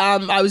 See,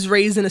 I was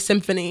raised in a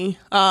symphony.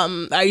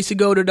 I used to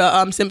go to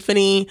the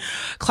symphony,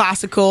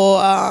 classical,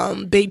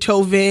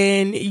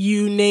 Beethoven,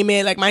 you name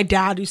it. Like my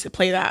dad used to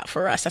play that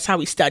for us. That's how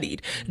we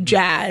studied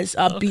jazz,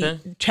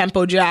 beat,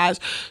 tempo jazz.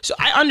 So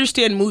I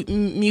understand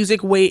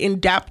music way in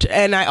depth,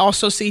 and I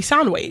also see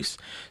sound waves.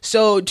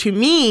 So to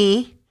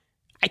me,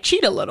 I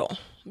cheat a little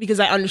because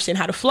I understand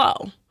how to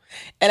flow.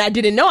 And I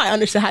didn't know I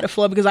understood how to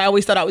flow because I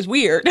always thought I was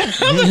weird. Am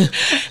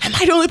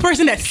I the only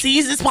person that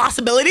sees this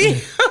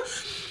possibility?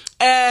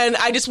 And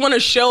I just want to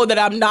show that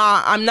I'm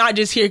not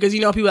just here because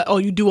people are like, oh,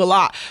 you do a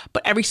lot.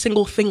 But every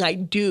single thing I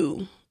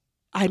do,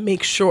 I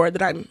make sure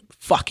that I'm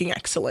fucking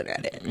excellent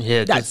at it.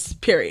 Yeah, that's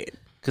period.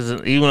 Because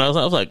even when I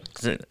was like,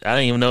 I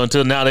didn't even know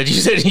until now that you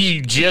said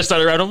you just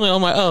started writing.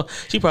 I'm like, oh,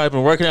 she probably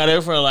been working out there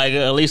for like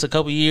at least a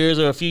couple years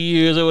or a few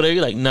years or whatever.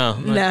 You're like, no.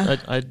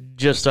 I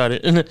just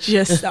started.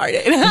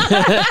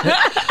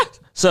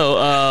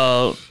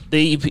 So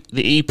the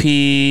EP,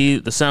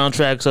 the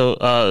soundtrack. So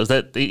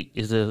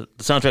is the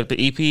soundtrack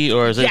the EP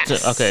or is it?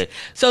 Yes. Okay.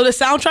 So the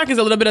soundtrack is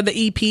a little bit of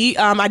the EP.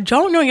 I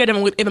don't know yet if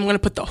I'm going to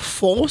put the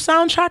full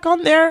soundtrack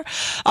on there,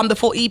 the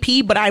full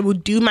EP, but I will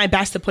do my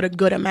best to put a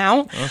good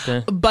amount.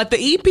 Okay. But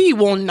the EP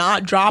will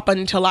not drop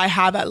until I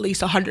have at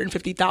least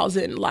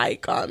 150,000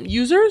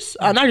 users.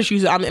 Not just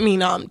users. I mean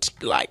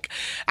like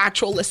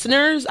actual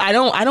listeners. I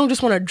don't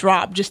just want to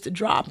drop just to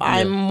drop. Yeah.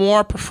 I'm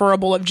more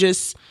preferable of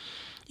just.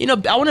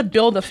 I want to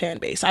build a fan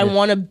base. I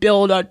want to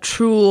build a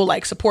true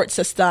support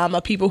system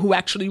of people who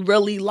actually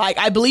really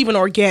I believe in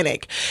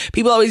organic.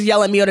 People always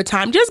yell at me all the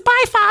time, just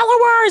buy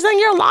followers and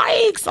your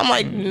likes. I'm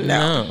like,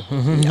 no.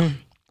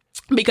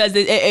 Because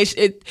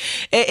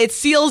it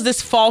seals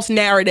this false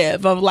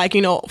narrative of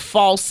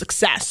false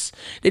success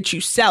that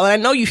you sell. And I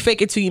know you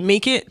fake it till you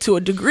make it to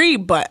a degree,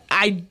 but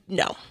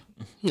no.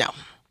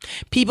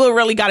 People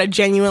really got to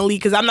genuinely,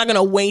 because I'm not going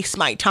to waste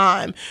my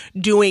time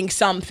doing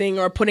something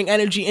or putting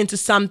energy into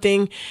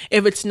something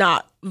if it's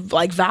not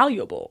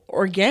valuable.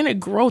 Organic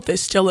growth is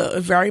still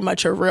very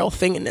much a real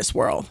thing in this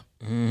world.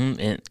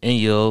 Mm-hmm. And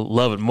you'll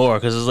love it more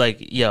because it's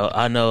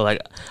I know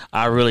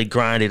I really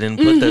grinded and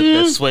put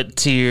that sweat,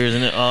 tears,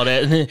 and all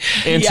that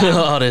into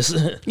all this.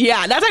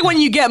 Yeah, that's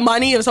when you get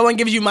money, if someone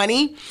gives you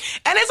money,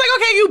 and it's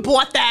okay, you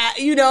bought that,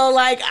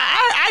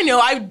 I know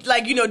I've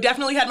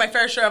definitely had my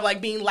fair share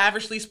of being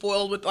lavishly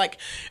spoiled with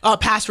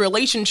past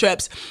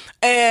relationships,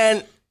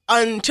 and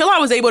until I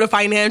was able to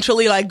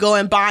financially go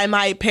and buy I'm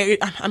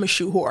a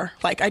shoe whore.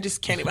 I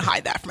just can't even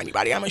hide that from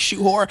anybody. I'm a shoe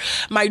whore.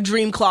 My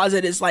dream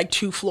closet is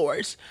 2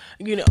 floors.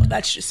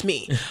 That's just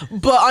me.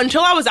 But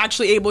until I was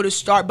actually able to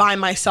start buying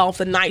myself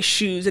the nice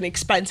shoes and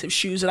expensive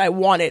shoes that I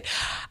wanted,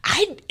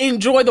 I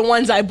enjoy the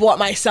ones I bought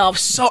myself.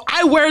 So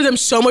I wear them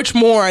so much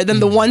more than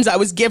the ones I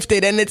was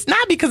gifted. And it's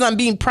not because I'm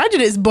being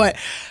prejudiced, but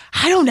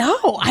I don't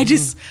know. I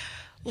just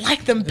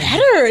like them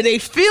better. They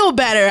feel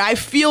better. I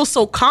feel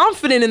so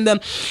confident in them.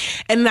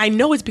 And I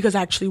know it's because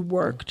I actually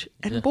worked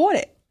and bought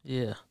it.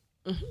 Yeah.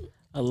 Mm-hmm.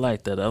 I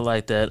like that.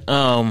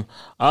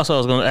 Also, I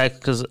was going to ask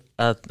because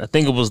I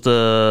think it was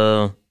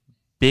the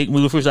big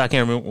movie first. I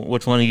can't remember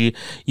which one of you.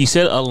 You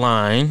said a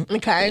line.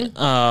 Okay.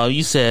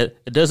 You said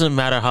it doesn't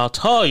matter how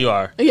tall you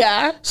are.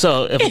 Yeah.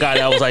 So if a guy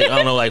that was like, I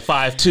don't know, like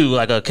 5'2",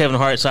 like a Kevin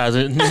Hart size.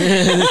 Okay,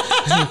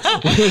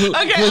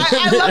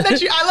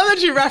 I love that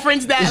you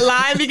referenced that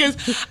line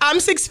because I'm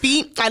 6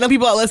 feet. I know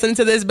people that listen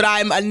to this, but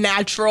I'm a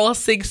natural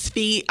 6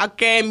 feet.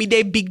 Okay, me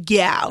they big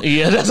gal.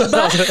 Yeah, that's what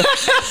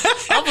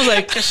I was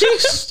like,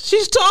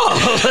 she's tall.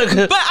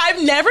 But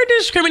I've never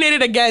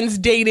discriminated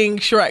against dating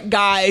short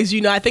guys.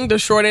 You know, I think the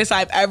shortest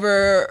I've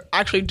ever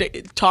actually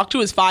talked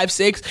to is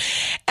 5'6",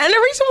 and the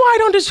reason why I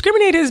don't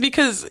discriminate is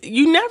because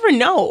you never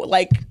know,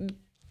 like.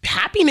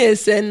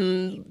 Happiness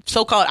and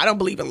so-called, I don't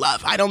believe in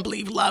love. I don't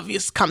believe love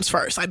comes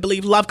first. I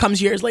believe love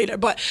comes years later.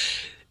 But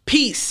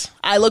peace,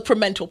 I look for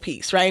mental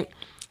peace, right?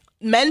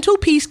 Mental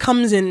peace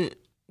comes in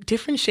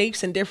different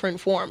shapes and different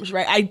forms,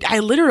 right? I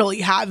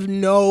literally have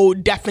no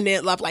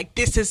definite love. Like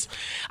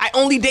I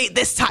only date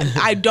this type.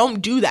 I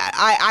don't do that.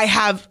 I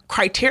have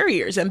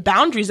criterias and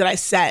boundaries that I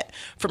set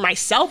for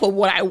myself of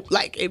what I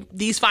like. If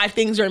these 5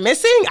 things are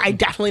missing, I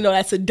definitely know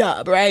that's a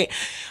dub, right?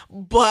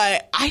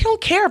 But I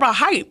don't care about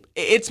height.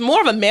 It's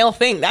more of a male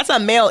thing. That's a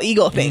male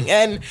ego thing.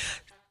 And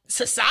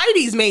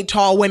society's made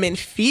tall women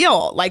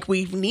feel like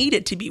we've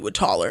needed to be with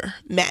taller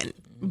men.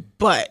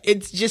 But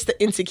it's just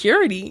the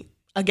insecurity.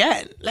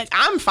 Again, like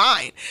I'm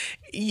fine.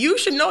 You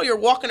should know you're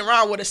walking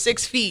around with a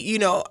 6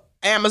 feet,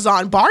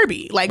 Amazon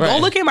Barbie. Like, right. Go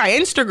look at my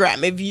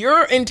Instagram. If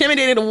you're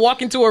intimidated to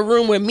walk into a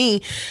room with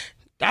me,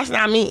 that's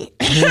not me.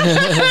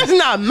 That's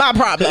not my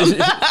problem.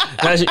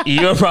 That's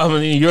your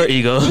problem, your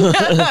ego.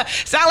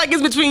 Sound like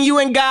it's between you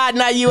and God,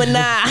 not you and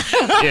I.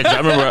 Yeah, I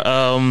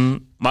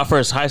remember my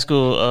first high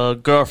school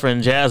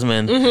girlfriend,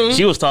 Jasmine.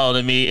 She was taller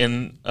than me,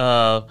 and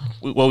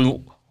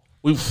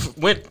we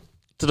went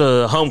to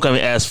the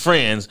homecoming as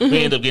friends. We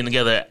ended up getting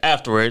together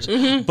afterwards.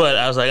 But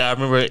I was like, I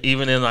remember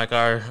even in like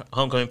our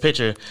homecoming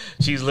picture,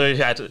 she's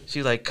literally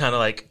she's like kind of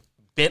like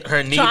bent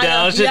her knee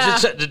down,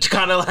 to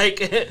kind of like.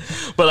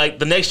 But like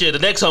the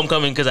next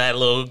homecoming, because I had a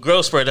little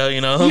growth spurt, you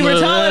were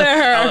taller than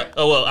her.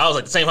 I was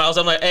like the same house.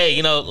 I'm like, hey,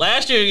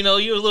 last year, you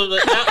were a little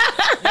bit.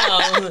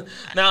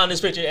 Now in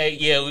this picture, hey,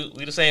 yeah,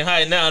 we the same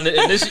height now in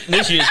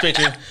this year's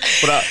picture.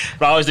 But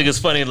I always think it's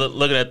funny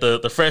looking at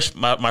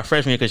my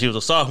freshman year, because she was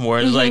a sophomore,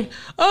 and it's like,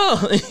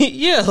 oh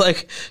yeah,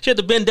 like she had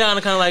to bend down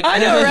and kind of like. I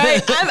know,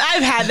 right?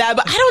 I've had that,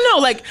 but I don't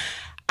know, like.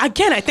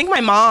 Again, I think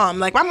my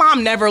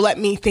mom never let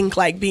me think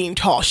like being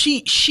tall.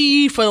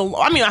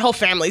 My whole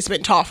family's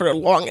been tall for the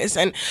longest.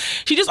 And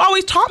she just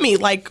always taught me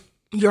like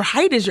your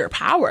height is your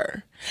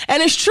power.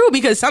 And it's true,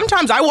 because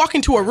sometimes I walk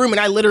into a room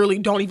and I literally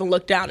don't even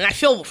look down, and I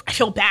feel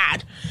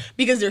bad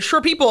because there's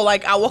short people.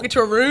 Like I walk into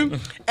a room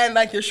and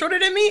like they're shorter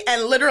than me,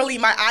 and literally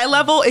my eye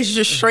level is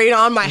just straight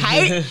on my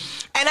height.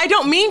 And I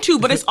don't mean to,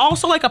 but it's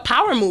also like a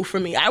power move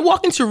for me. I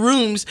walk into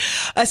rooms,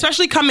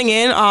 especially coming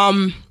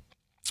in,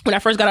 when I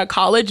first got out of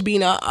college,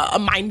 being a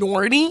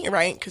minority,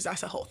 right? Because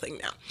that's a whole thing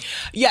now.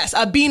 Yes,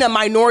 being a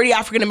minority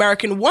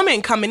African-American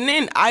woman coming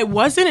in, I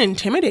wasn't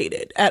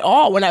intimidated at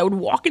all. When I would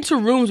walk into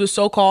rooms with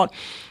so-called,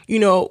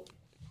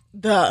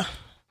 the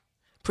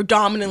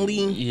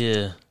predominantly...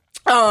 Yeah.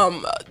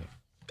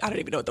 I don't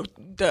even know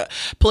the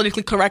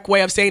politically correct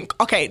way of saying,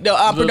 okay, the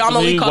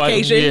predominantly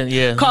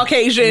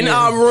Caucasian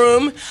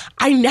room.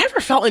 I never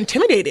felt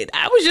intimidated.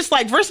 I was just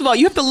like, first of all,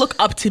 you have to look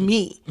up to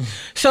me.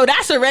 So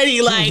that's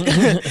already like,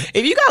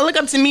 if you got to look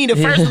up to me to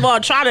first of all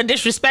try to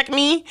disrespect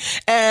me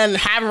and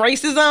have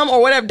racism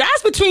or whatever,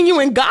 that's between you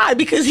and God,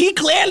 because he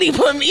clearly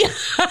put me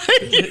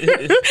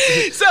higher.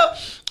 So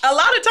a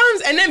lot of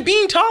times, and then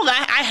being tall,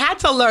 I had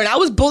to learn. I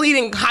was bullied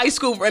in high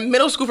school and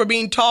middle school for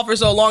being tall for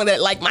so long that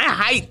like my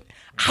height,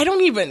 I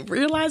don't even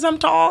realize I'm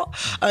tall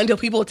until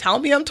people tell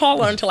me I'm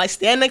tall, or until I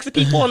stand next to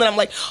people and then I'm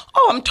like,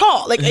 oh, I'm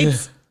tall. Like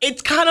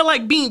it's kind of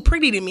like being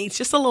pretty to me. It's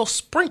just a little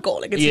sprinkle.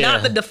 Like it's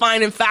not the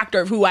defining factor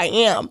of who I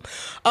am.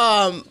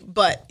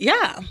 But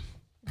yeah.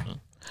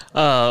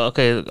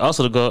 Okay.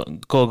 Also to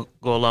go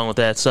along with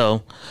that.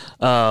 So,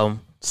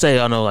 say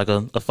I know like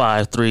a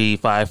 5'3",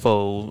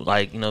 5'4",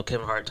 like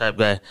Kevin Hart type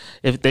guy.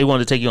 If they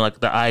wanted to take you on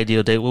like the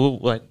ideal date,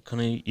 what would like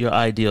your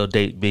ideal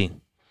date be?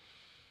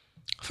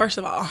 First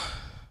of all,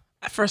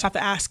 I first have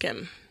to ask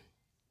him,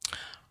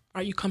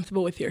 are you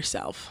comfortable with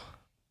yourself?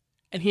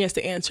 And he has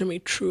to answer me,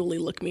 truly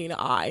look me in the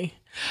eye.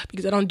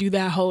 Because I don't do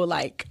that whole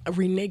like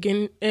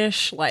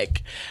reneging-ish,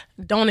 like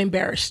don't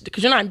embarrass,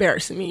 because you're not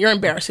embarrassing me, you're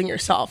embarrassing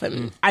yourself.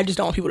 And I just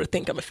don't want people to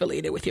think I'm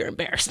affiliated with your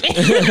embarrassment.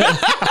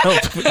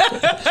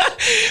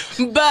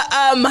 But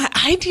my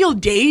ideal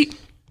date,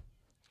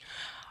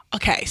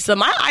 okay, so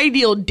my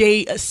ideal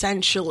date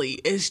essentially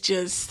is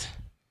just,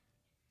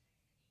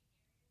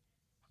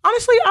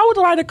 honestly, I would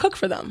like to cook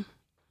for them.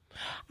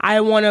 I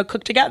want to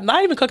cook together,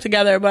 not even cook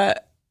together,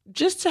 but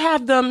just to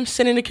have them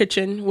sit in the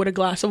kitchen with a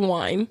glass of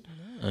wine,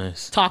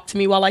 talk to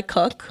me while I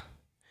cook,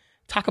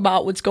 talk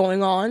about what's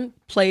going on,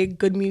 play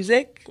good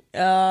music,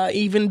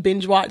 even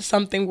binge watch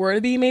something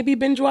worthy,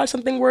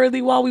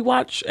 while we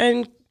watch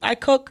and I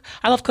cook.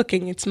 I love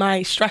cooking. It's my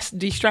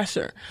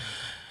de-stressor.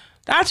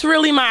 That's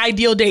really my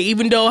ideal date,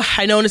 even though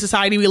I know in the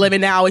society we live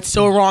in now, it's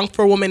so wrong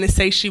for a woman to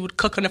say she would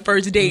cook on a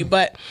first date,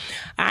 but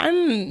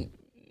I'm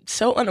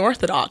so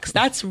unorthodox.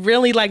 That's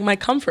really like my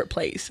comfort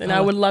place, and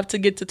I would love to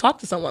get to talk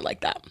to someone like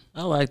that.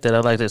 I like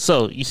that.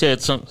 So you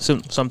said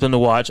something to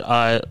watch.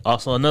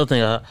 Another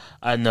thing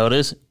I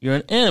noticed, you're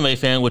an anime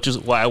fan, which is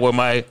why I wore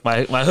my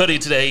hoodie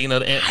today. You know,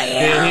 the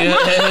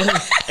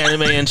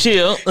anime and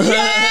chill.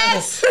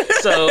 Yes.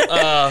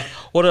 So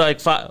what are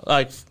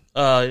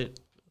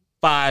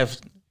five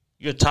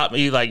your top 5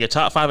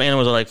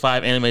 animes, or like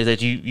 5 animes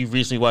that you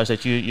recently watched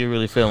that you're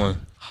really feeling?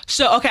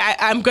 So, okay,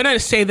 I'm going to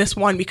say this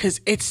one because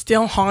it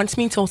still haunts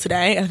me till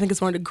today. And I think it's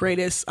one of the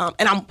greatest.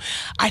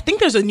 I think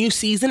there's a new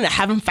season. I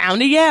haven't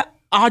found it yet.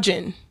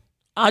 Ajin?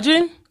 I've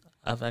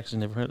actually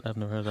never heard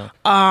of that.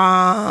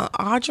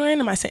 Ajin,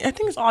 am I saying? I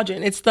think it's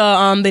Ajin. It's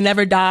the, they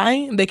never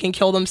die. They can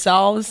kill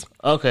themselves.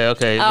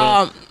 Okay.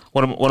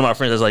 One of my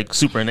friends is like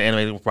super into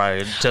anime, will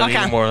probably tell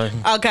you more.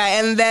 Okay,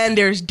 and then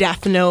there's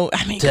Death Note.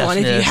 I mean, come on,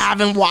 if you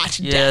haven't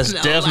watched Death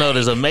Note. Death Note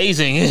is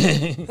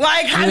amazing.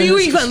 Like, have you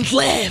even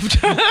lived?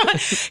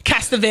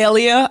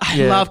 Castlevania.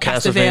 I love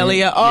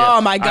Castlevania. Oh,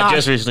 my God. I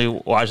just recently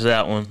watched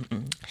that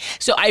one.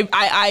 So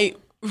I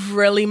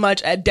really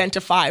much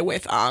identify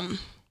with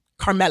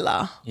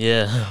Carmella.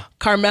 Yeah.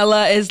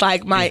 Carmella is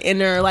like my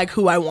inner, like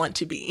who I want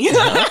to be.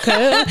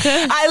 Okay.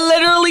 I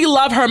literally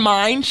love her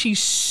mind.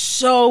 She's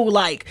so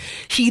like,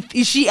 she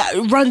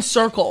runs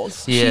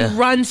circles. Yeah. She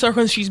runs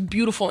circles. She's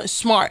beautiful and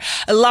smart.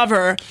 I love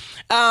her.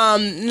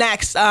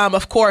 Next,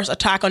 of course,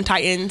 Attack on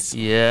Titans.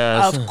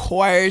 Yes. Of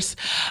course.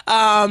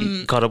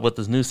 You caught up with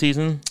this new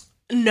season?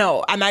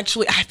 No,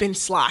 I've been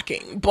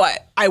slacking,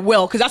 but I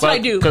will, because that's what I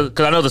do.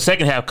 Because I know the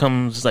second half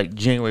comes like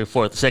January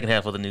 4th, the second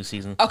half of the new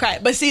season. Okay,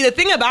 but see, the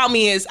thing about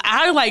me is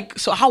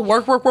I'll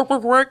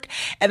work,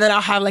 and then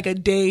I'll have like a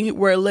day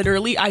where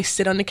literally I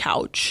sit on the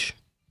couch.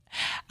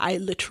 I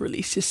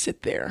literally just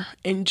sit there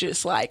and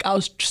just like,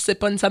 I'll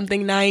sip on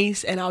something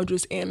nice and I'll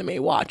just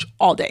anime watch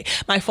all day.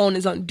 My phone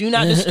is on Do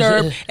Not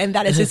Disturb, and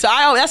that is it. So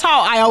that's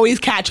how I always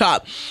catch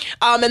up.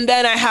 And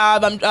then I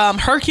have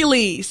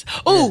Hercules.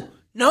 Oh,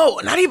 no,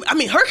 not even. I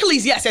mean,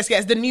 Hercules. Yes.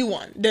 The new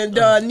one.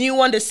 The new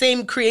one. The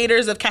same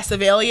creators of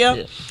Castlevania.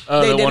 Yeah.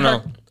 The one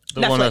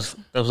that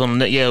was on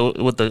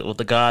with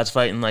the gods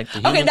fighting like the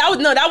humans. Okay,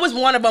 that was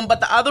one of them. But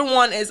the other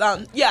one is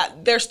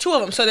there's two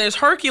of them. So there's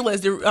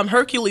Hercules, the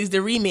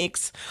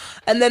remix,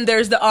 and then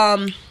there's the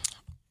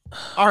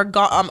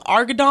Argadon,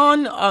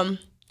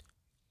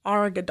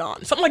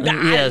 something like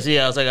that. Yes,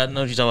 I was like, I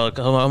know what you're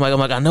talking about. I'm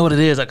like, I know what it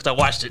is, because I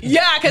watched it.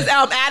 Yeah, because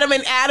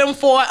Adam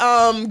for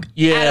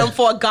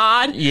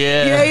God.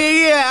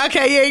 Yeah.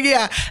 Okay,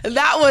 yeah.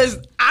 That was.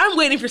 I'm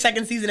waiting for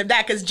second season of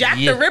that because Jack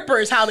the Ripper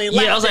is how they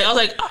left. Yeah, I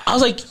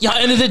was like, y'all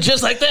ended it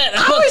just like that.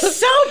 I was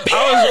so pissed.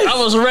 I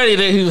was ready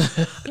to.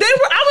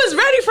 I was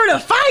ready for the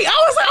fight.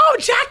 I was like, oh,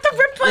 Jack the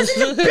Ripper's in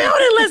the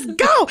building. Let's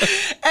go.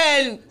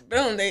 And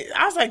boom,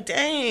 I was like,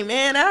 dang,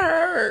 man, that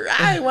hurt.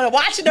 I didn't want to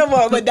watch it no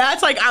more. But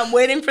that's like, I'm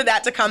waiting for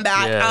that to come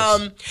back.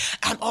 Yes.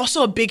 I'm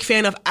also a big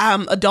fan of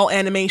adult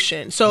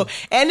animation. So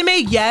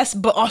anime, yes,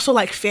 but also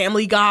like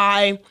Family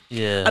Guy,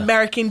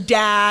 American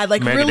Dad.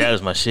 Like American Dad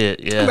is my shit,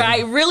 yeah.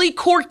 Right, really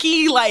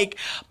quirky, like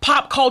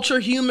pop culture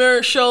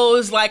humor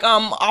shows like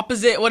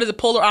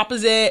Polar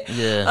Opposite?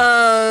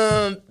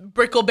 Yeah.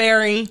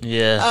 Brickleberry.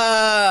 Yeah.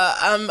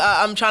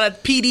 I'm trying to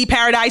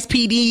Paradise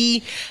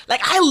PD.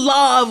 Like, I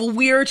love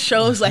weird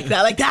shows like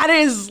that. Like, that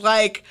is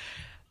like,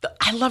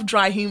 I love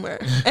dry humor.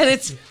 And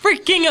it's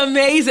freaking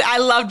amazing. I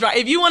love dry.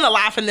 If you want to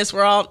laugh in this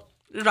world,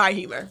 dry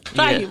humor.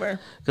 Humor.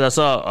 Because I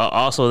saw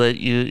also that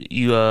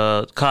you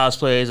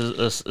cosplay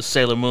as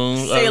Sailor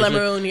Moon. Sailor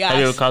Moon, yes.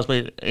 Have you ever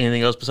cosplayed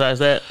anything else besides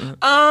that?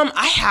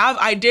 I have.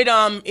 I did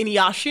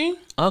Inuyasha.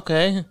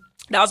 Okay.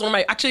 That was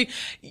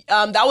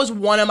that was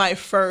one of my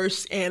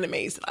first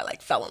animes that I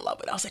like fell in love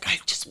with. I was like, I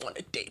just want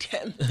to date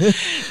him.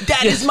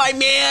 That is my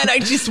man. I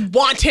just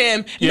want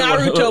him. Yeah,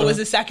 Naruto was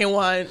the second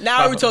one.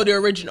 Naruto, the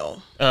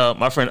original.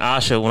 My friend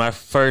Asha, when I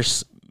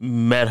first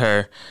met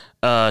her,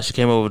 she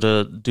came over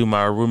to do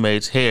my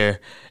roommate's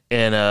hair,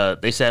 and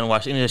they sat and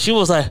watched it. She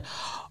was like,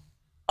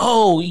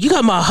 "Oh, you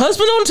got my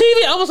husband on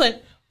TV?" I was like,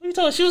 "What are you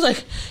talking?" She was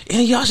like,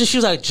 "Inuyasha." She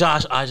was like,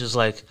 "Josh, I just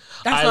like."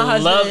 That's my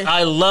husband.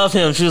 I love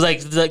him. She was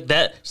like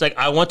that. She's like,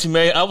 I want to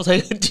marry. I was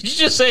like, did you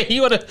just say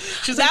you want to?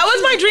 That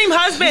was my dream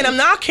husband. I'm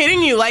not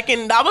kidding you. Like,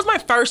 and that was my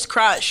first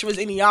crush. Was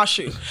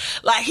Inuyasha.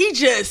 Like, he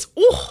just,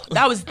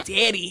 that was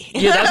daddy.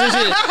 Yeah, that's what she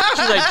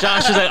was like,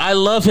 Josh. She's like, I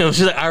love him.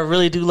 She's like, I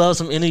really do love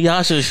some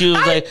Inuyasha. She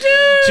was like,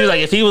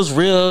 if he was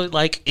real,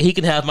 like, he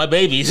can have my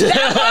babies. That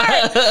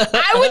part,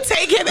 I would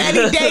take him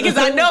any day because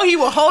I know he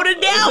will hold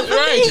it down for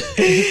me,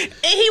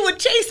 and he would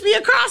chase me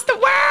across the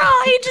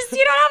world. He just,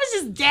 that was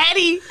just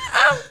daddy.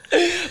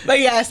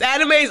 But yes,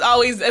 anime is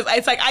always,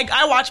 it's like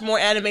I watch more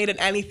anime than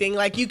anything.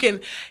 Like,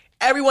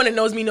 everyone that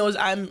knows me knows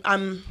I'm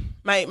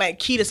my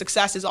key to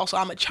success is also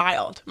I'm a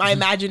child. My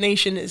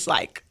imagination is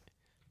like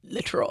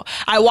literal.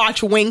 I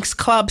watch Winx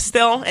Club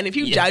still, and if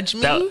you judge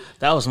me,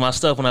 that was my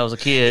stuff when I was a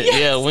kid. Yes.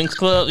 Yeah, Winx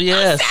Club.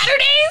 Yes. On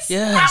Saturdays.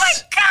 Yes. Oh my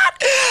God.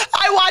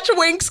 I watch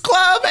Winx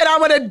Club, and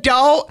I'm an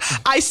adult.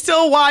 I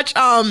still watch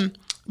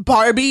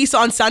Barbie. So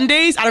on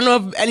Sundays, I don't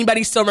know if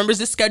anybody still remembers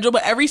this schedule,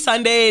 but every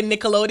Sunday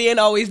Nickelodeon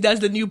always does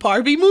the new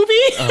Barbie movie.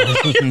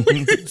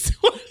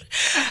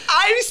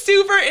 I'm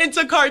super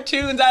into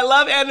cartoons. I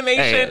love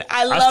animation.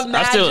 I love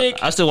magic.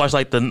 I still watch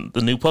like the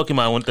new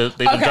Pokemon one that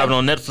they've been dropping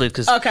on Netflix.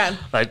 Cause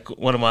like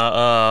one of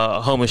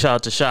my homies, shout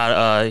out to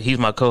Shot. He's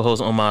my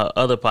co-host on my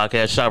other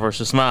podcast, Shot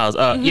vs. Smiles.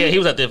 Yeah, he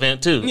was at the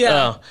event too.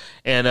 Yeah,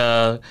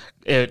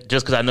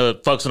 just because I know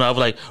it folks and I was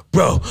like,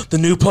 bro, the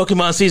new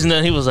Pokemon season,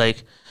 and he was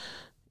like,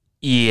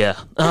 yeah,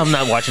 I'm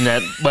not watching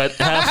that, but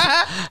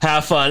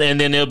have fun.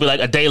 And then it'll be like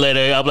a day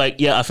later, I'll be like,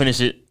 yeah, I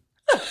finished it.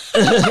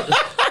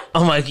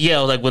 I'm like, yeah,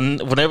 like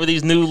whenever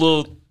these new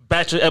little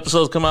batch of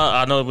episodes come out,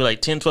 I know it'll be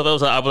like 10, 12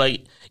 episodes, I'll be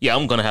like, yeah,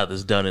 I'm going to have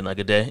this done in like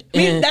a day.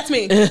 That's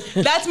me.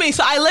 That's me.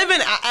 So I live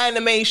in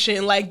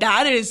animation. Like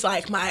that is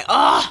like my,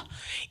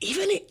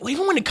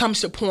 even when it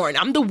comes to porn,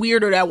 I'm the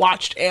weirdo that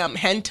watched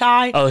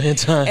hentai. Oh,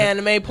 hentai.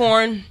 Anime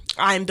porn.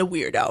 I'm the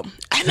weirdo.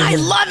 And I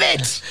love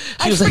it.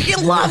 I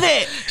freaking love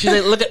it. She's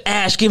like, look at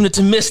Ash giving it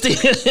to Misty.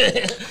 That's me.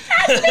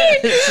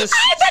 I'm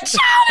the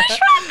childish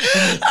one.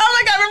 Oh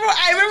my God.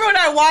 I remember when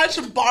I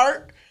watched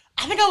Bart.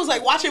 I think I was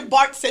like watching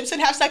Bart Simpson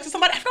have sex with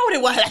somebody. I forgot what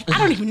it was. I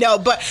don't even know.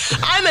 But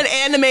I'm an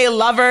anime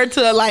lover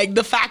to like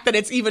the fact that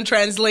it's even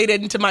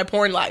translated into my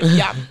porn life.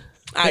 Yeah.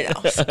 I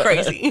know. It's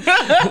crazy.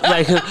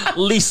 Like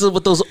Lisa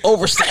with those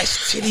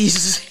oversized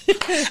titties.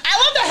 I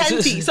love the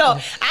henty. So I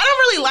don't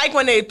really like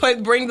when they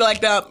bring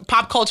like the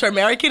pop culture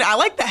American. I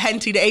like the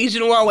henty, the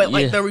Asian one with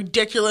like the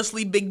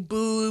ridiculously big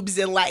boobs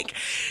and like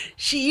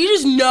you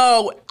just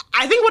know.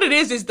 I think what it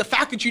is the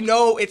fact that you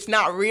know it's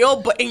not real,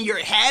 but in your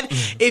head,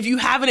 if you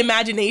have an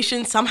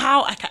imagination,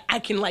 somehow I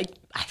can like,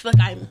 I feel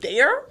like I'm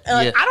there.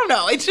 Like, I don't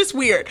know. It's just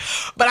weird.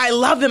 But I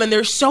love them, and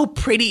they're so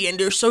pretty, and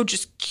they're so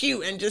just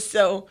cute, and just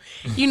so,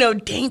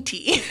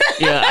 dainty.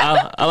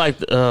 Yeah, I like,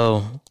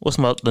 what's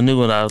the new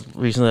one I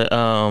recently,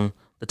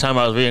 the time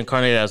I was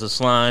reincarnated as a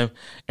slime,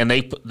 and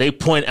they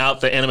point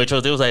out the anime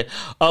trope. They was like,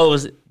 oh, it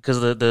was because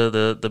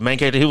the main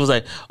character, he was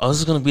like, oh, this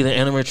is gonna be the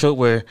anime trope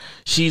where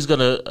she's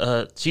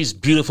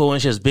beautiful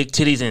and she has big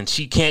titties and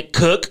she can't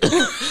cook,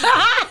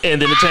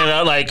 and then it turned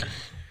out like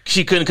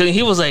she couldn't cook.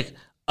 He was like,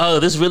 oh,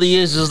 this really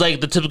is just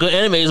like the typical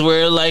animes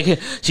where like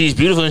she's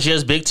beautiful and she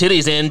has big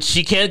titties and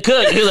she can't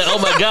cook. He's like, oh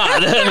my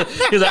God.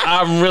 He's like,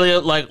 I'm really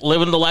like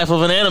living the life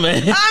of an anime.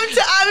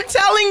 I'm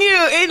telling you,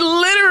 it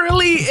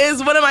literally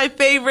is one of my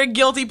favorite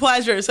guilty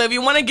pleasures. So if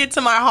you want to get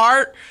to my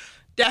heart,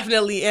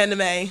 definitely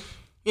anime.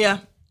 Yeah.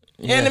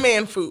 Anime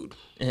and food.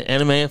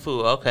 Anime and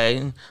food.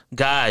 Okay.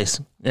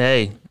 Guys,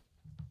 hey,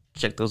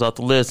 check those off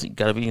the list. You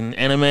got to be in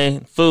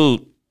anime,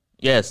 food.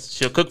 Yes,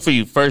 she'll cook for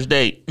you. First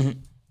date.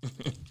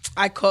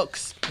 I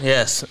cooks.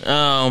 Yes.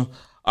 All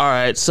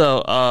right. So,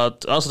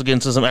 also to get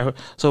into some,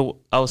 so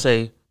I would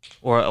say,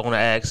 or I want to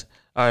ask,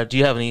 do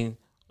you have any,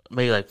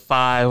 maybe like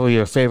 5 of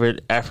your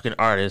favorite African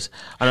artists?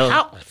 I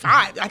know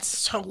 5. That's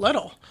so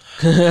little.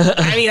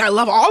 I mean, I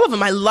love all of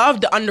them. I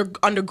love the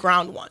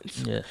underground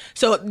ones. Yeah.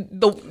 So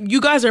you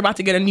guys are about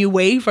to get a new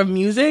wave of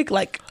music.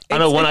 Like I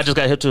know one I just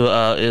got hip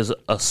to is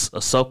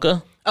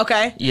Ahsoka.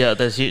 Okay. Yeah,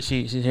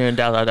 she's here in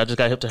Dallas. I just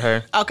got hip to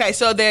her. Okay,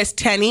 so there's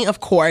Tenny, of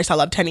course. I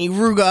love Tenny.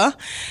 Ruga.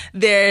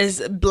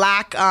 There's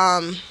Black.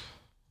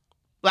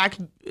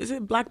 Is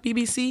it Black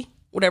BBC?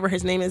 Whatever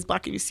his name is,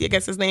 Black BBC, I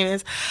guess his name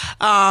is.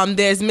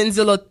 There's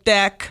Minzilo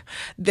Tech.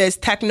 There's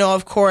Techno,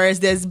 of course.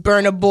 There's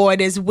Burna Boy.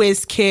 There's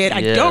Wizkid.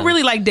 I don't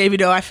really like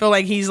Davido. I feel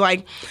like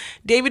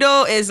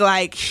Davido is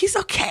like, he's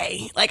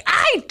okay. Like,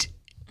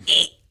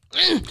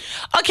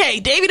 okay,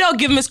 Davido,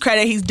 give him his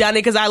credit. He's done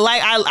it because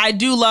I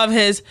do love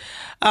his.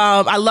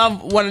 I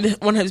love one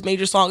of his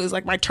major songs is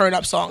like my turn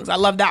up songs. I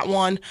love that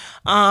one.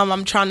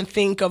 I'm trying to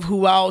think of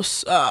who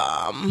else.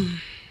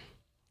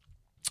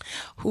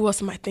 Who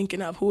else am I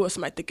thinking of? Who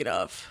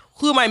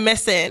am I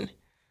missing?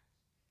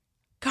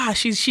 Gosh,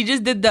 she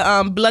just did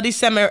the Bloody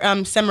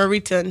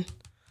Samaritan.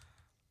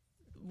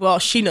 Well,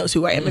 she knows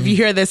who I am. If you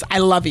hear this, I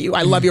love you.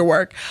 I love your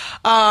work.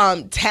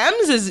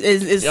 Thames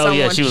is someone.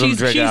 Yeah, she's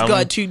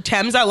good too.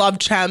 Thames, I love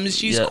Thames.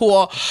 She's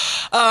cool.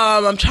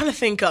 I'm trying to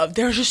think of.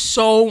 There's just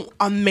so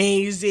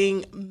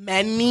amazing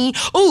many.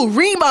 Oh,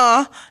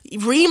 Rima.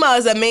 Rima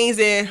is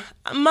amazing.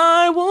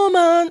 My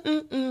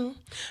woman.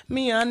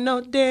 Me, I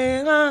know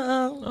day.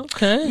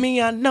 Okay.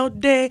 Me, I know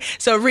day.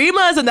 So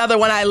Rima is another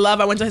one I love.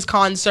 I went to his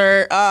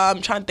concert.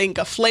 I'm trying to think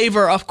of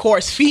Flavor, of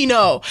course.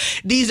 Fino.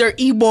 These are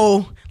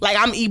Igbo. Like,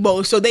 I'm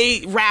Igbo, so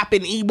they rap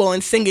in Igbo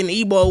and sing in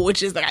Igbo,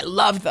 which is like, I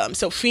love them.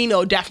 So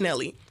Fino,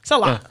 definitely. It's a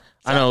lot.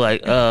 I know,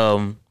 like,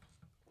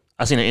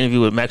 I seen an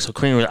interview with Maxwell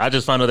Creamer. I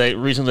just found out that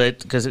recently,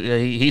 because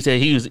he said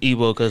he was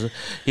Igbo, because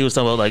he was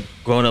talking about, like,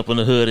 growing up in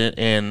the hood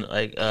and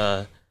like,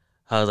 how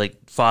his,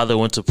 like, father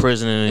went to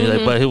prison, and he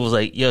like, but he was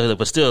like, yeah,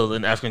 but still,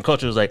 in African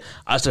culture, it was like,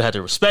 I still had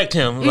to respect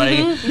him. Like,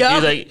 he's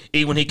like,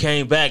 even when he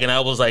came back, and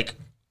I was like,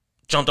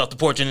 jumped off the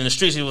porch and in the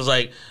streets. He was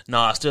like, no,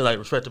 I still like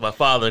respected my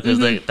father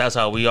because that's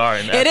how we are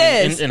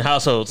in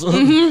households.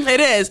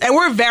 It is. And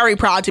we're very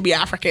proud to be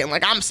African.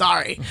 Like, I'm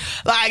sorry.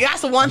 Like,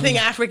 that's the one thing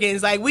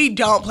Africans, like, we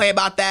don't play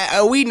about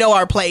that. We know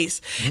our place.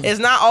 It's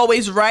not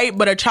always right,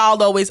 but a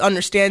child always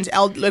understands.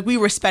 Like, we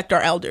respect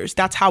our elders.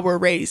 That's how we're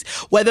raised.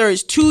 Whether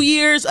it's 2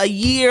 years, a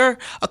year,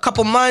 a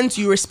couple months,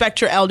 you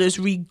respect your elders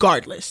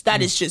regardless.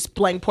 That is just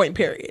blank point,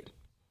 period.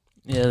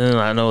 Yeah, then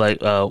I know like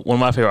one of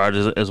my favorite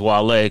artists is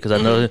Wale because I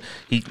know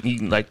he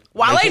like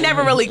Wale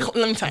never really. Let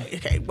me tell you,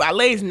 okay, Wale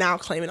is now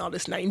claiming all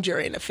this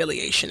Nigerian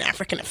affiliation,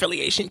 African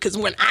affiliation. Because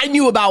when I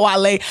knew about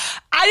Wale,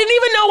 I didn't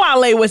even know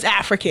Wale was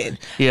African.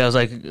 Yeah, I was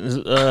like,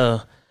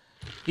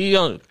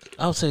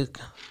 I would say,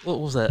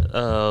 what was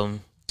that?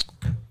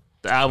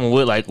 The album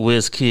with like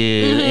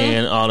Wizkid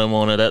and all them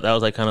on it. That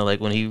was like kind of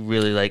like when he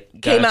really like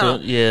got Came into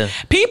out. it. Yeah.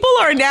 People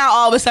are now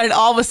all of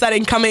a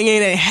sudden coming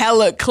in and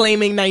hella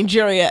claiming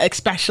Nigeria,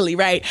 especially,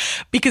 right?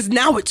 Because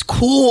now it's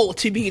cool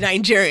to be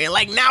Nigerian.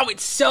 Like, now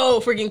it's so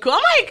freaking cool.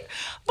 I'm like,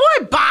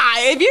 boy, bye.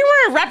 If you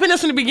weren't repping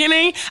us in the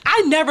beginning,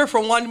 I never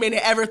for 1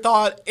 minute ever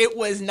thought it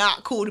was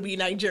not cool to be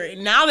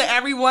Nigerian. Now that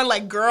everyone,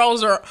 like,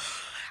 girls are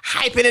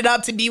hyping it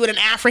up to be with an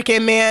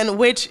African man,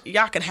 which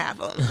y'all can have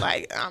them.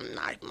 Like, I'm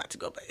not about to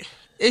go back.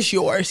 It's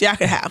yours. Y'all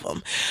can have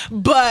them.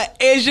 But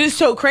it's just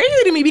so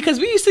crazy to me because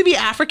we used to be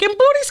African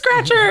booty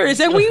scratchers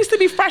and we used to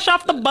be fresh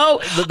off the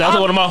boat. That's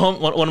one of my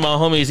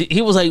homies.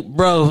 He was like,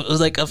 bro, it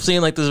was like, I'm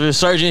seeing like this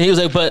resurgence. He was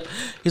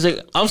like,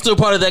 I'm still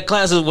part of that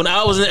class. When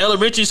I was in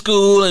elementary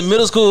school and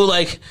middle school,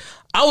 like,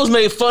 I was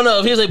made fun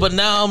of. He was like, but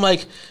now I'm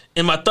like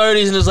in my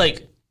 30s and it's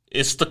like,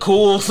 it's the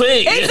cool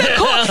thing. It's the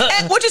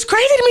cool, which is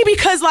crazy to me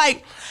because,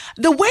 like,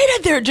 the way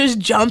that they're just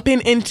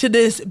jumping into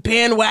this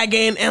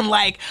bandwagon and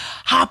like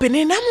hopping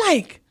in, I'm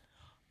like,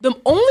 the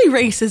only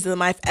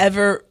racism I've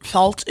ever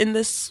felt in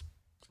this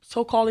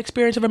so-called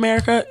experience of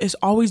America has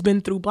always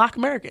been through Black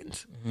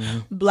Americans.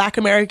 Black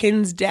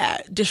Americans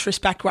that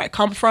disrespect where I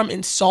come from,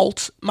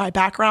 insult my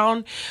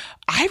background.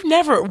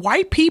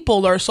 White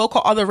people or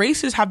so-called other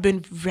races have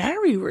been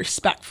very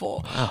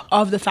respectful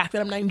of the fact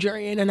that I'm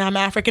Nigerian and I'm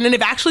African, and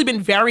they've actually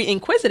been very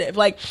inquisitive.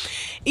 Like,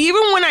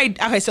 even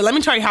when so let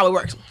me tell you how it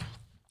works.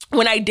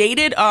 When I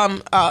dated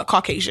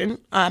Caucasian,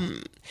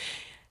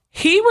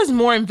 he was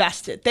more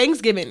invested.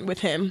 Thanksgiving with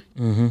him,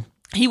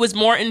 he was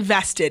more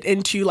invested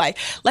into like,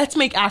 let's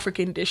make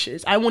African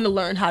dishes. I want to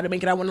learn how to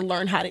make it. I want to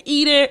learn how to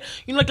eat it.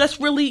 Like,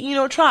 let's really,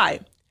 try.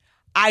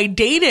 I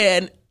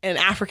dated an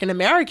African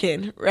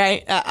American,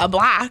 right, a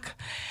Black,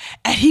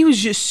 and he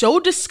was just so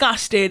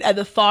disgusted at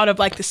the thought of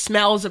like the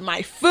smells of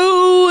my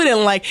food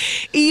and like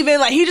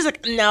even like he just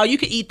like, no, you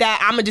can eat that.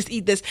 I'm gonna just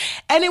eat this,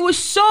 and it was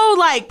so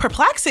like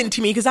perplexing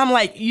to me because I'm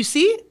like, you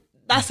see,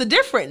 that's the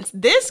difference.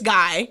 This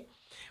guy,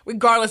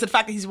 regardless of the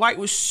fact that he's white,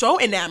 was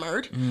so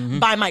enamored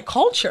by my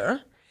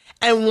culture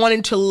and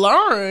wanted to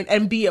learn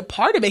and be a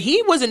part of it.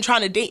 He wasn't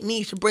trying to date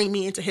me to bring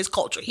me into his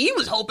culture. He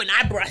was hoping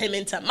I brought him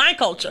into my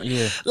culture.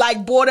 Yeah.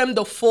 Like, brought him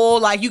the full,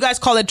 like, you guys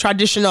call it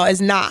traditional.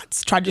 It's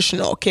not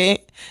traditional,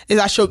 okay?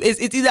 It's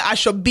either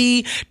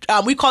Ashobi,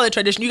 we call it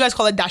traditional. You guys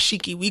call it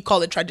dashiki. We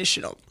call it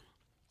traditional.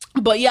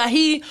 But yeah,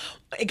 he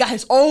got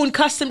his own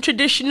custom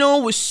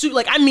traditional,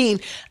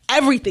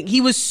 everything.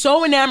 He was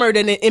so enamored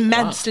and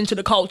immersed into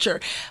the culture.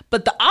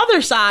 But the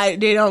other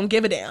side, they don't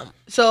give a damn.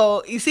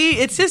 So you see,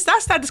 it's just,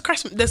 that's that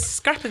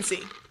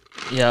discrepancy.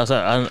 Yeah, so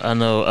I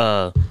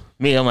know.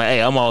 Me, I'm like,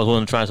 hey, I'm always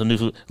willing to try some new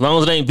food. As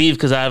long as it ain't beef,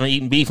 because I haven't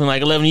eaten beef in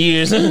like 11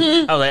 years. I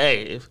was like,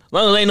 hey, as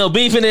long as there ain't no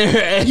beef in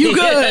there. You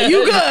good.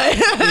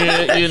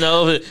 Yeah,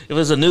 if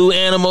it's a new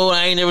animal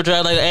I ain't never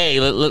tried, like,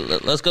 hey,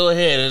 let's go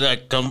ahead. And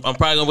like, I'm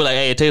probably going to be like,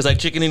 hey, it tastes like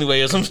chicken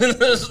anyway or something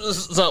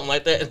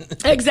like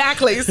that.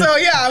 Exactly. So,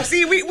 yeah,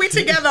 see, we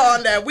together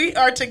on that. We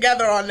are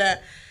together on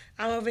that.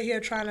 I'm over here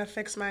trying to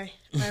fix my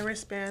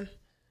wristband.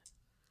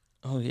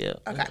 Oh, yeah.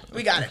 Okay,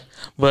 we got it.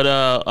 But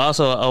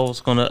also, I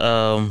was going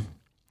to...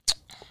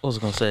 what was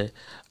I going to say?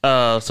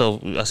 So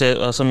I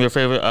said some of your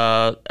favorite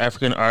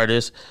African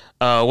artists.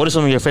 What are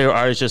some of your favorite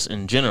artists just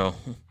in general?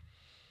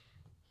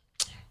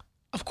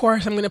 Of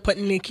course, I'm going to put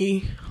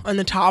Nicki on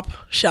the top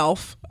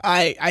shelf.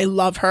 I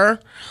love her,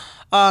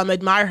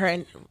 admire her,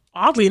 and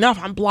oddly enough,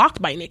 I'm blocked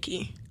by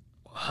Nicki.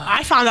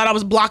 I found out I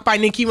was blocked by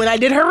Nicki when I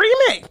did her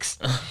remix.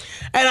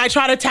 And I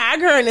tried to tag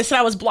her and it said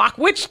I was blocked,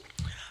 which...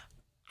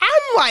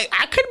 I'm like,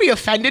 I could be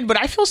offended, but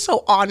I feel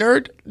so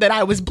honored that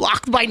I was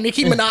blocked by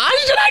Nicki Minaj, and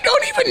I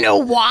don't even know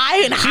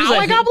why and how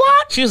I got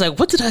blocked. She was like,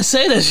 what did I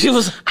say that? I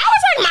was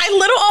like my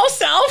little old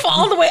self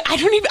all the way.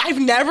 I've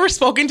never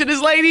spoken to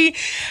this lady,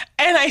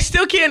 and I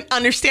still can't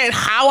understand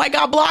how I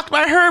got blocked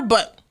by her,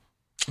 but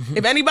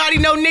if anybody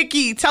know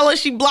Nicki, tell her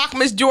she blocked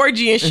Miss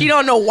Georgie, and she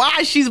don't know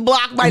why she's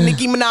blocked by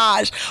Nicki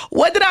Minaj.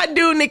 What did I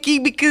do, Nicki?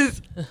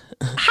 Because...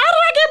 how did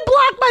I get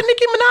blocked by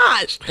Nicki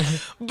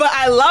Minaj? But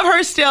I love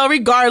her still,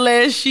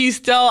 regardless. She's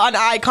still an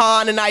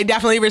icon, and I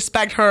definitely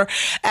respect her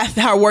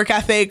work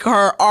ethic,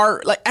 her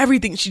art, like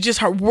everything. She just,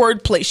 her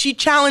wordplay. She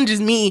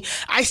challenges me.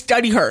 I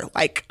study her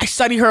like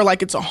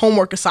it's a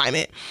homework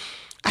assignment.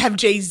 I have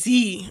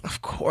Jay-Z,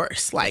 of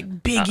course,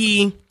 like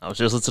Biggie. I was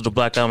just listening to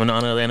Black Album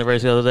on the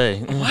anniversary the other day.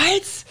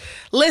 What?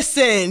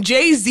 Listen,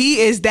 Jay-Z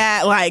is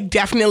that, like,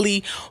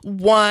 definitely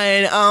one.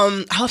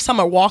 I love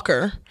Summer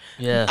Walker.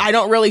 Yeah. I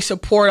don't really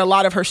support a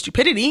lot of her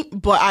stupidity,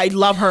 but I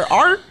love her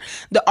art.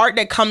 The art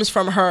that comes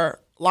from her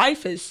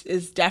life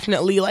is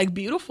definitely, like,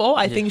 beautiful.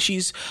 I think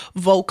she's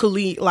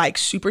vocally, like,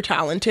 super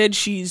talented.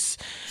 So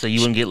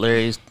you wouldn't get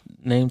Larry's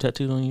name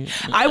tattooed on you?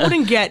 I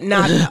wouldn't get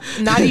not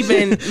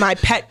even my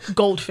pet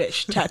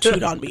goldfish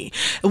tattooed on me.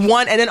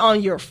 One, and then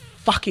on your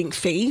fucking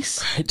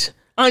face. Right.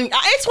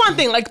 It's one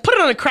thing, like, put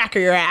it on the crack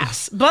of your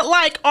ass, but,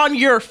 like, on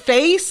your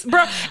face,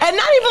 bro, and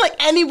not even, like,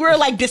 anywhere,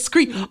 like,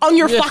 discreet, on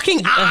your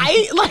fucking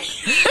eye, like.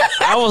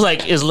 I was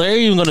like, is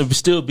Larry even going to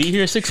still be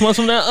here 6 months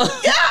from now?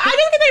 Yeah, I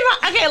didn't think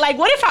about, okay, like,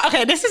 what if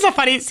okay, this is a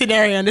funny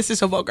scenario, and this is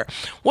so vulgar.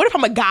 What if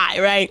I'm a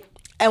guy, right?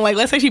 And, like,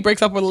 let's say she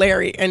breaks up with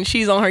Larry and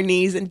she's on her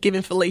knees and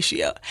giving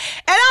fellatio.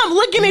 And I'm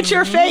looking at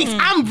your face.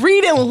 I'm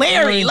reading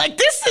Larry. Like,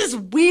 this is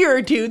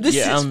weird, dude. This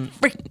is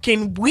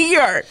freaking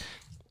weird.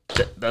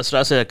 That's what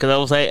I said. Because I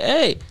was like,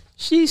 hey,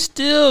 she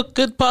still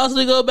could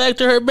possibly go back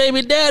to her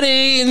baby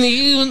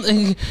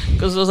daddy.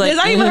 Because it was like, it's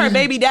not even her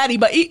baby daddy.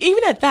 But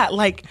even at that,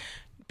 like,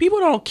 people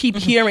don't keep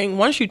hearing,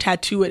 once you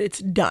tattoo it, it's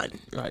done.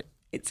 Right.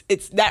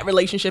 It's that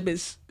relationship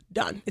is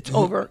done. It's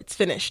over. It's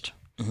finished.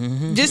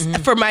 Just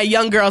for my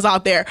young girls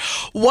out there,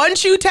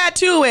 once you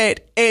tattoo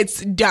it,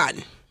 it's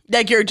done.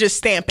 Like, you're just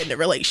stamping the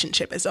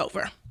relationship is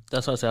over.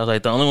 That's what I said. I was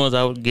like, the only ones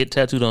I would get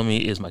tattooed on me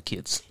is my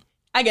kids.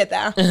 I get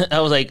that.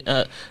 I was like,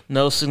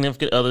 no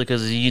significant other,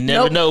 because you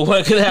never know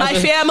what could happen.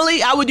 My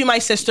family, I would do my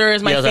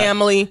sisters, my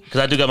family.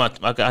 Because I do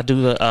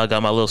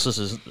got my little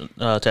sisters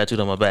tattooed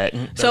on my back.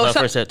 That's my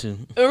first tattoo.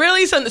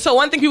 Really? So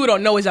one thing people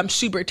don't know is I'm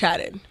super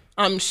tatted.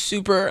 I'm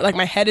super, like,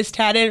 my head is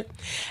tatted,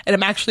 and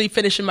I'm actually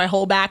finishing my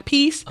whole back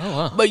piece. Oh,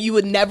 wow. But you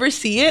would never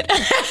see it.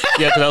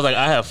 Yeah, because I was like,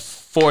 I have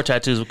 4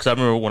 tattoos, because I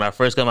remember when I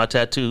first got my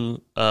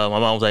tattoo, my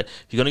mom was like,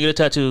 if you're going to get a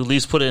tattoo, at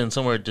least put it in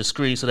somewhere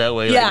discreet, so that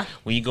way, like,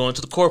 when you go into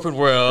the corporate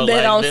world,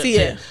 they don't see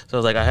it. So I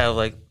was like, I have,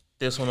 like,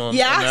 this one on.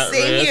 Yeah, on that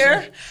same wrist.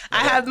 here.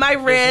 I have my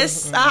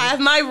wrist. I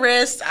have my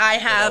wrist. I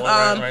have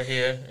right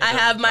here. I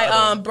have my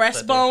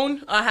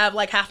breastbone. I have,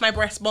 like, half my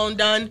breastbone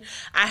done.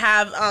 I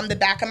have the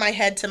back of my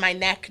head to my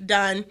neck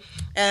done,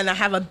 and I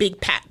have a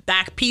big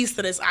back piece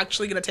that is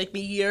actually going to take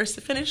me years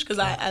to finish, because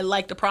I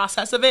like the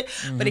process of it.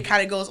 But it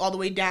kind of goes all the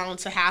way down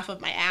to half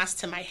of my ass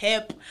to my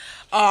hip.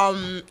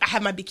 I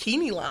have my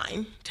bikini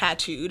line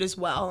tattooed as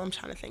well. I'm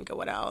trying to think of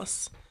what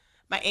else.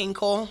 My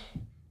ankle.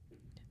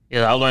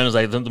 Yeah, I learned, was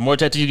like, the more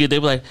tattoos you get, they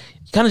be like,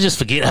 you kind of just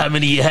forget how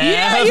many you have.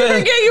 Yeah,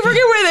 you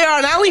forget where they are.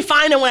 And I only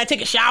find them when I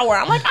take a shower.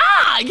 I'm like, yeah,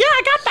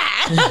 I got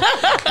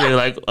that. Yeah,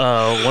 like,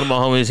 one of my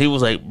homies, he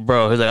was like,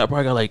 bro, he's like, I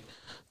probably got like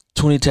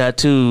 20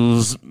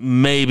 tattoos,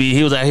 maybe.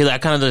 He was like, I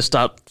kind of just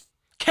stopped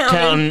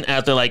counting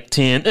after like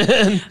 10.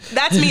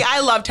 That's me.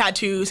 I love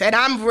tattoos, and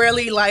I'm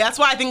really, like, that's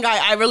why I think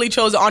I really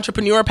chose the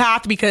entrepreneur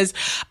path, because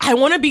I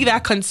want to be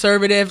that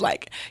conservative.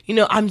 Like, you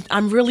know,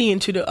 I'm really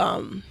into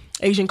the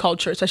Asian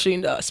culture, especially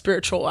in the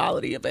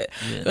spirituality of it.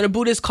 Yeah. In the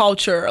Buddhist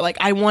culture, like,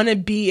 I want to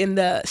be in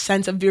the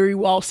sense of very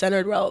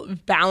well-centered,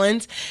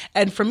 well-balanced.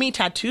 And for me,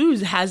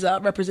 tattoos has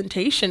a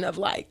representation of,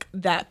 like,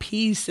 that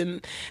peace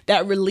and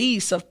that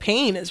release of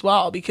pain as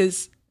well,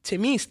 because to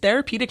me, it's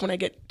therapeutic when I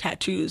get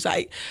tattoos.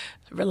 I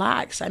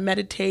relax, I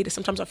meditate,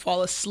 sometimes I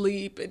fall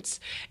asleep. It's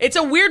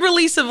a weird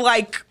release of,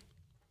 like,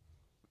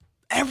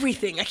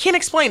 everything. I can't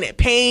explain it.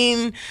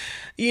 Pain,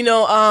 you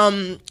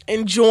know,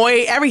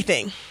 enjoy,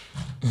 everything.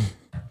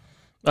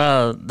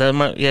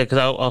 Because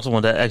I also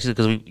wanted to actually,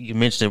 because you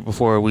mentioned it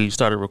before we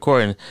started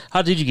recording.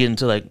 How did you get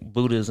into, like,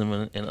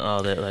 Buddhism and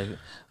all that? Like,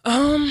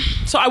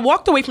 so I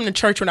walked away from the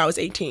church when I was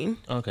 18.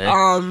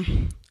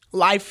 Okay.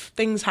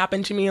 Things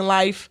happened to me in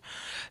life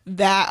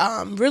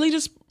that really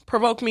just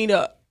provoked me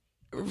to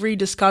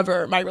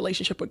rediscover my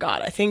relationship with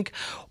God. I think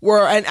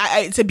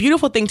it's a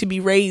beautiful thing to be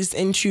raised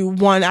into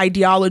one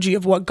ideology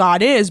of what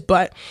God is,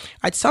 but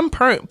at some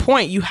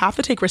point you have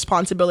to take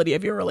responsibility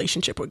of your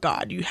relationship with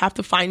God. You have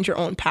to find your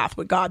own path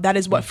with God. That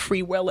is what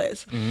free will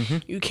is. Mm-hmm.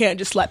 You can't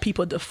just let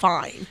people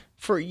define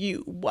for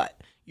you what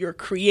your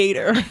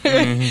creator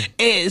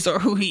is or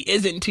who he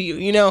isn't to you,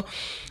 you know?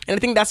 And I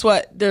think that's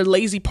what the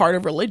lazy part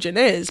of religion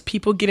is.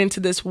 People get into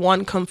this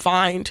one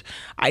confined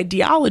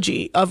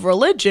ideology of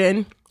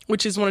religion,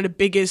 which is one of the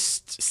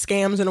biggest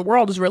scams in the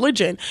world, is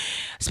religion.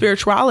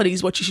 Spirituality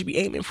is what you should be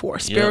aiming for.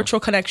 Spiritual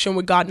connection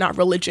with God, not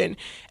religion.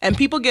 And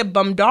people get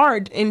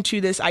bombarded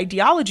into this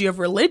ideology of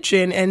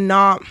religion and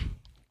not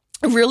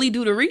really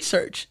do the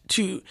research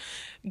to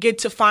get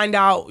to find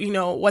out, you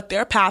know, what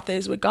their path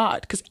is with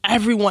God. Because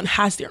everyone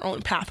has their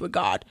own path with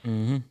God.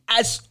 Mm-hmm.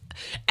 As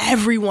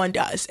everyone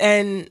does.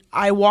 And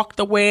I walked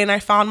away and I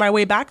found my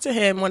way back to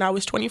him when I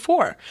was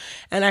 24.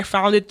 And I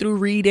found it through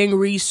reading,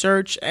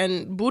 research,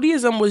 and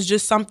Buddhism was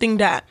just something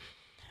that,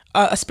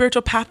 a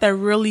spiritual path that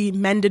really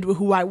mended with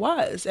who I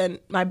was and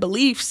my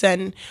beliefs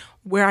and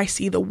where I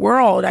see the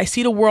world. I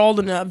see the world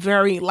in a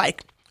very,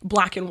 like,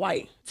 black and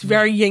white. It's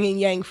very yin and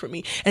yang for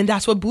me. And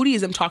that's what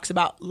Buddhism talks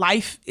about.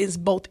 Life is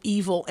both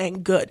evil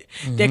and good.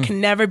 There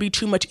can never be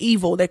too much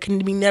evil. There can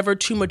be never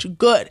too much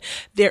good.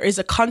 There is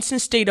a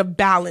constant state of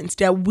balance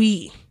that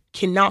we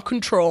cannot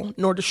control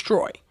nor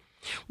destroy.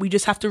 We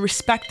just have to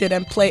respect it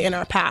and play in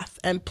our path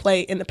and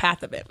play in the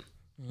path of it.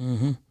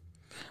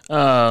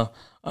 All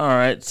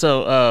right.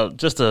 So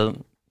just to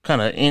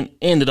kind of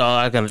end it all,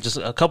 I got just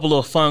a couple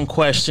of fun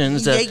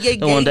questions that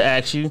I wanted to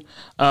ask you.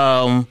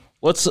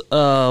 What's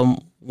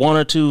one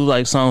or two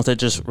like songs that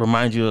just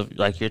remind you of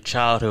like your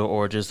childhood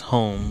or just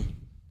home?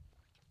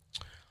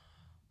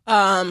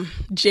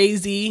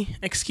 Jay-Z,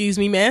 Excuse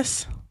Me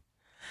Miss.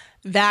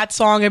 That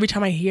song, every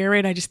time I hear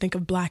it, I just think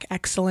of Black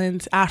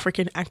excellence,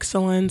 African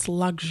excellence,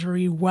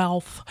 luxury,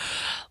 wealth.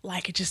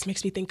 Like, it just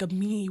makes me think of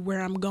me,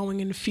 where I'm going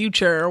in the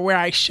future, where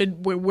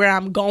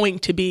I'm going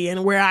to be,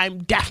 and where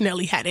I'm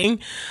definitely heading.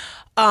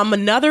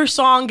 Another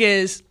song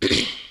is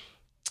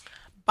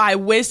by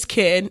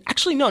Wizkid.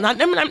 Actually, no, I'm not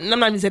even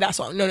gonna say that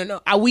song. No.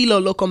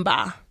 Awilo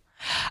Lokomba.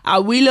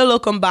 Awilo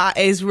Lokomba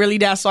is really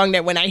that song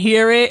that when I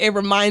hear it, it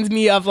reminds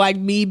me of like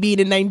me being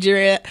in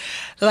Nigeria,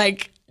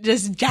 like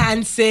just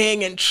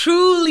dancing and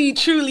truly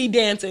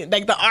dancing.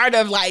 Like the art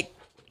of like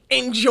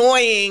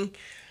enjoying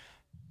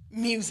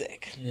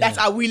music. Yeah. That's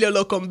Awilo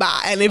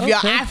Lokomba. And if you're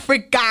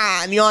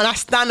African, you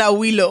understand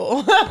Awilo.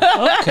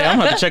 Okay, I'm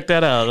gonna have to check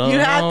that out. You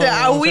have to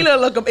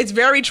Awilo Lokomba. It's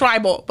very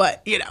tribal,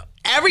 but you know,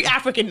 every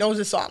African knows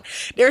the song.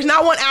 There's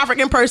not one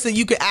African person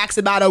you could ask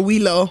about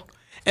Awilo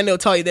and they'll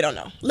tell you they don't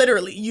know.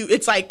 Literally,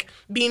 it's like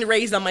being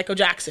raised on Michael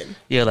Jackson.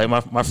 Yeah, like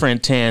my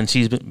friend Tan,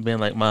 she's been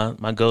like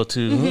my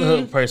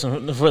go-to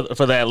person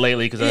for that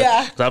lately because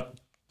I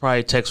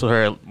probably text with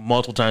her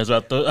multiple times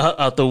out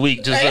the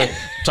week, just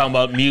talking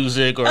about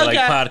music or like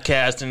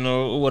podcasting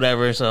or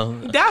whatever. So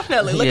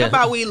definitely look up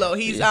Awilo.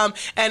 He's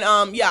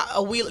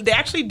Awilo. They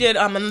actually did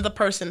another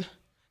person,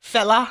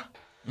 Fela.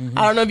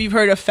 I don't know if you've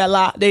heard of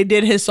Fela. They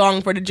did his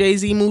song for the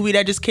Jay-Z movie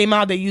that just came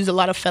out. They used a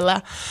lot of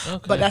Fela,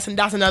 but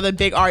that's another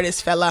big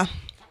artist, Fela.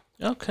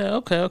 Okay.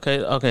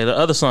 The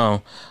other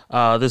song,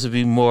 this would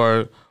be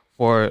more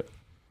for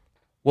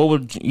what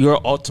would your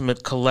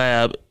ultimate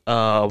collab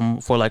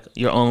for like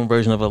your own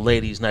version of a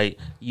ladies' night?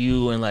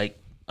 You and like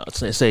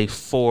say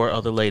 4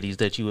 other ladies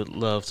that you would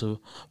love to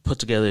put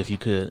together if you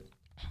could.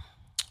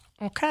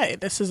 Okay,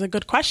 this is a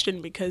good question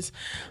because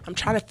I'm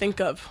trying to think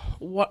of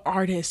what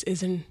artist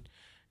isn't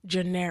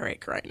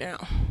generic right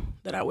now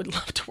that I would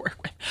love to work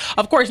with.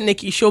 Of course,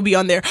 Nicki, she'll be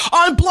on there.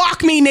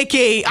 Unblock me,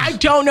 Nicki. I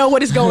don't know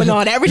what is going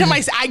on. Every time I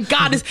say, I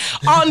got this,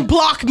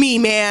 unblock me,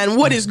 man.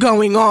 What is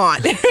going on?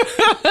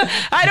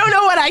 I don't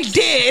know what I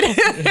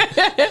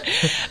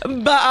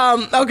did.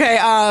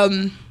 But,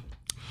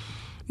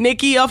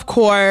 Nicki, of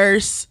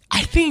course.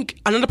 I think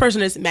another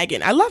person is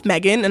Megan. I love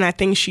Megan, and I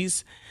think she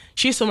has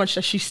so much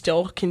that she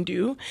still can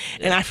do.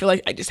 And I feel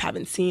like I just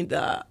haven't seen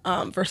the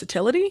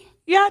versatility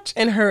yet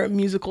in her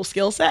musical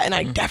skill set. And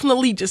I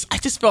definitely I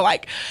just feel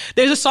like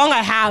there's a song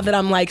I have that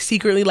I'm like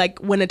secretly like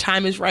when the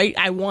time is right,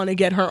 I want to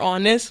get her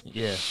on this.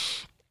 Yeah.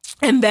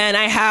 And then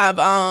I have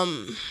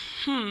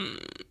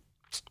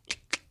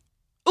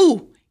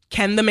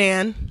Ken the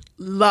Man.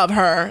 Love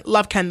her.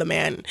 Love Ken the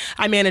Man.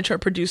 I manage her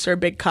producer,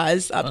 Big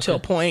Cuz, up to a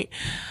point.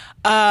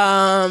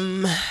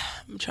 I'm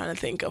trying to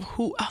think of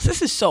who else.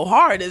 This is so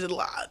hard. Is it a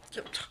lot?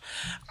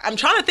 I'm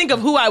trying to think of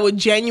who I would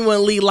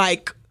genuinely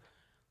like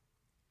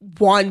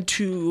want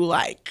to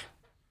like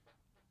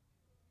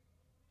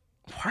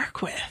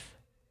work with,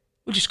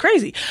 which is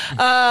crazy.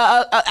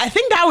 I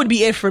think that would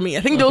be it for me.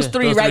 I think those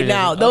three right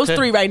now.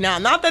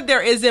 Not that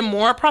there isn't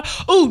more.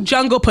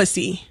 Jungle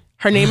Pussy.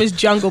 Her name is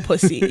Jungle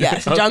Pussy.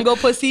 Yes, Jungle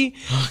Pussy.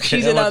 Okay,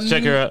 She's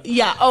check her out.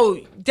 Yeah.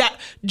 That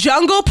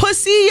Jungle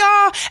Pussy,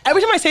 y'all.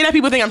 Every time I say that,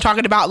 people think I'm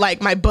talking about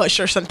like my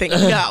bush or something.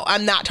 No,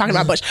 I'm not talking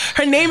about bush.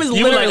 Her name is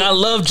you literally. Like, I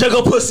love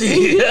Jungle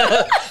Pussy.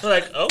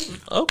 Like,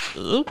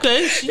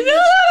 okay.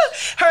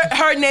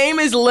 Her name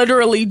is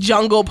literally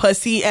Jungle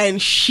Pussy,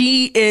 and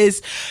she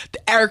is the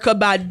Erykah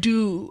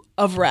Badu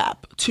of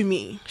rap to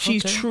me.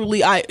 She's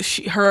truly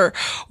her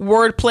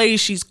wordplay,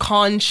 she's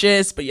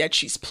conscious, but yet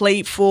she's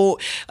playful.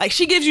 Like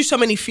she gives you so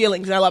many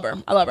feelings, and I love her.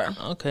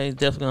 Okay,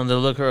 definitely going to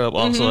look her up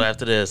also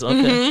after this.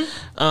 Okay.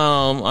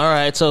 All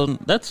right, so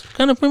that's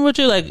kind of pretty much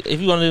it. Like if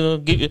you want to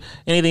give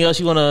anything else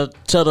you want to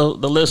tell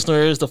the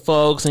listeners, the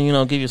folks,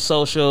 and give your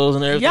socials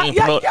and everything,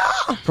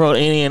 promote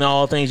any and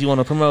all things you want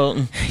to promote.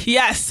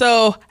 Yes,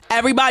 so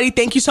everybody,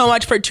 thank you so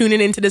much for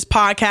tuning into this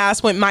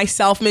podcast with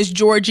myself, Miss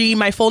Georgie.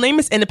 My full name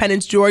is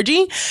Independence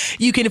Georgie.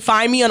 You can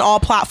find me on all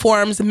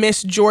platforms,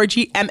 Miss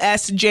Georgie,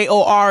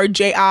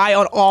 MSJORJI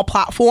on all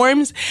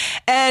platforms.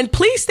 And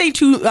please stay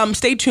tuned.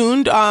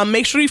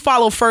 Make sure you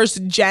follow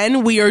First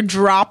Gen. We are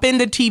dropping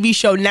the TV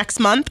show next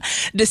month,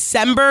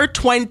 December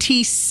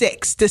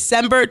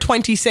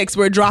 26th.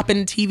 We're dropping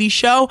the TV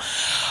show.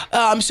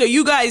 So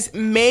you guys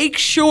make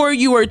sure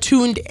you are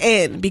tuned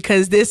in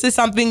because this is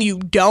something you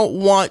don't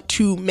want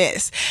to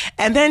miss.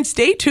 And then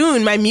stay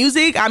tuned. My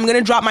music, I'm going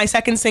to drop my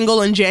second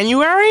single in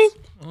January.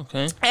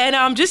 Okay.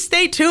 And just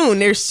stay tuned.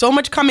 There's so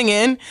much coming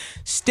in.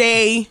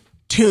 Stay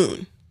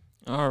tuned.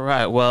 All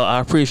right. Well, I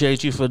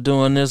appreciate you for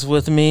doing this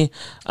with me.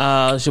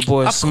 It's your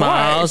boy Of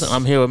Smiles. course.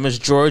 I'm here with Miss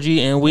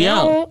Georgie, and we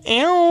out.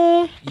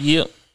 Ew. Yep.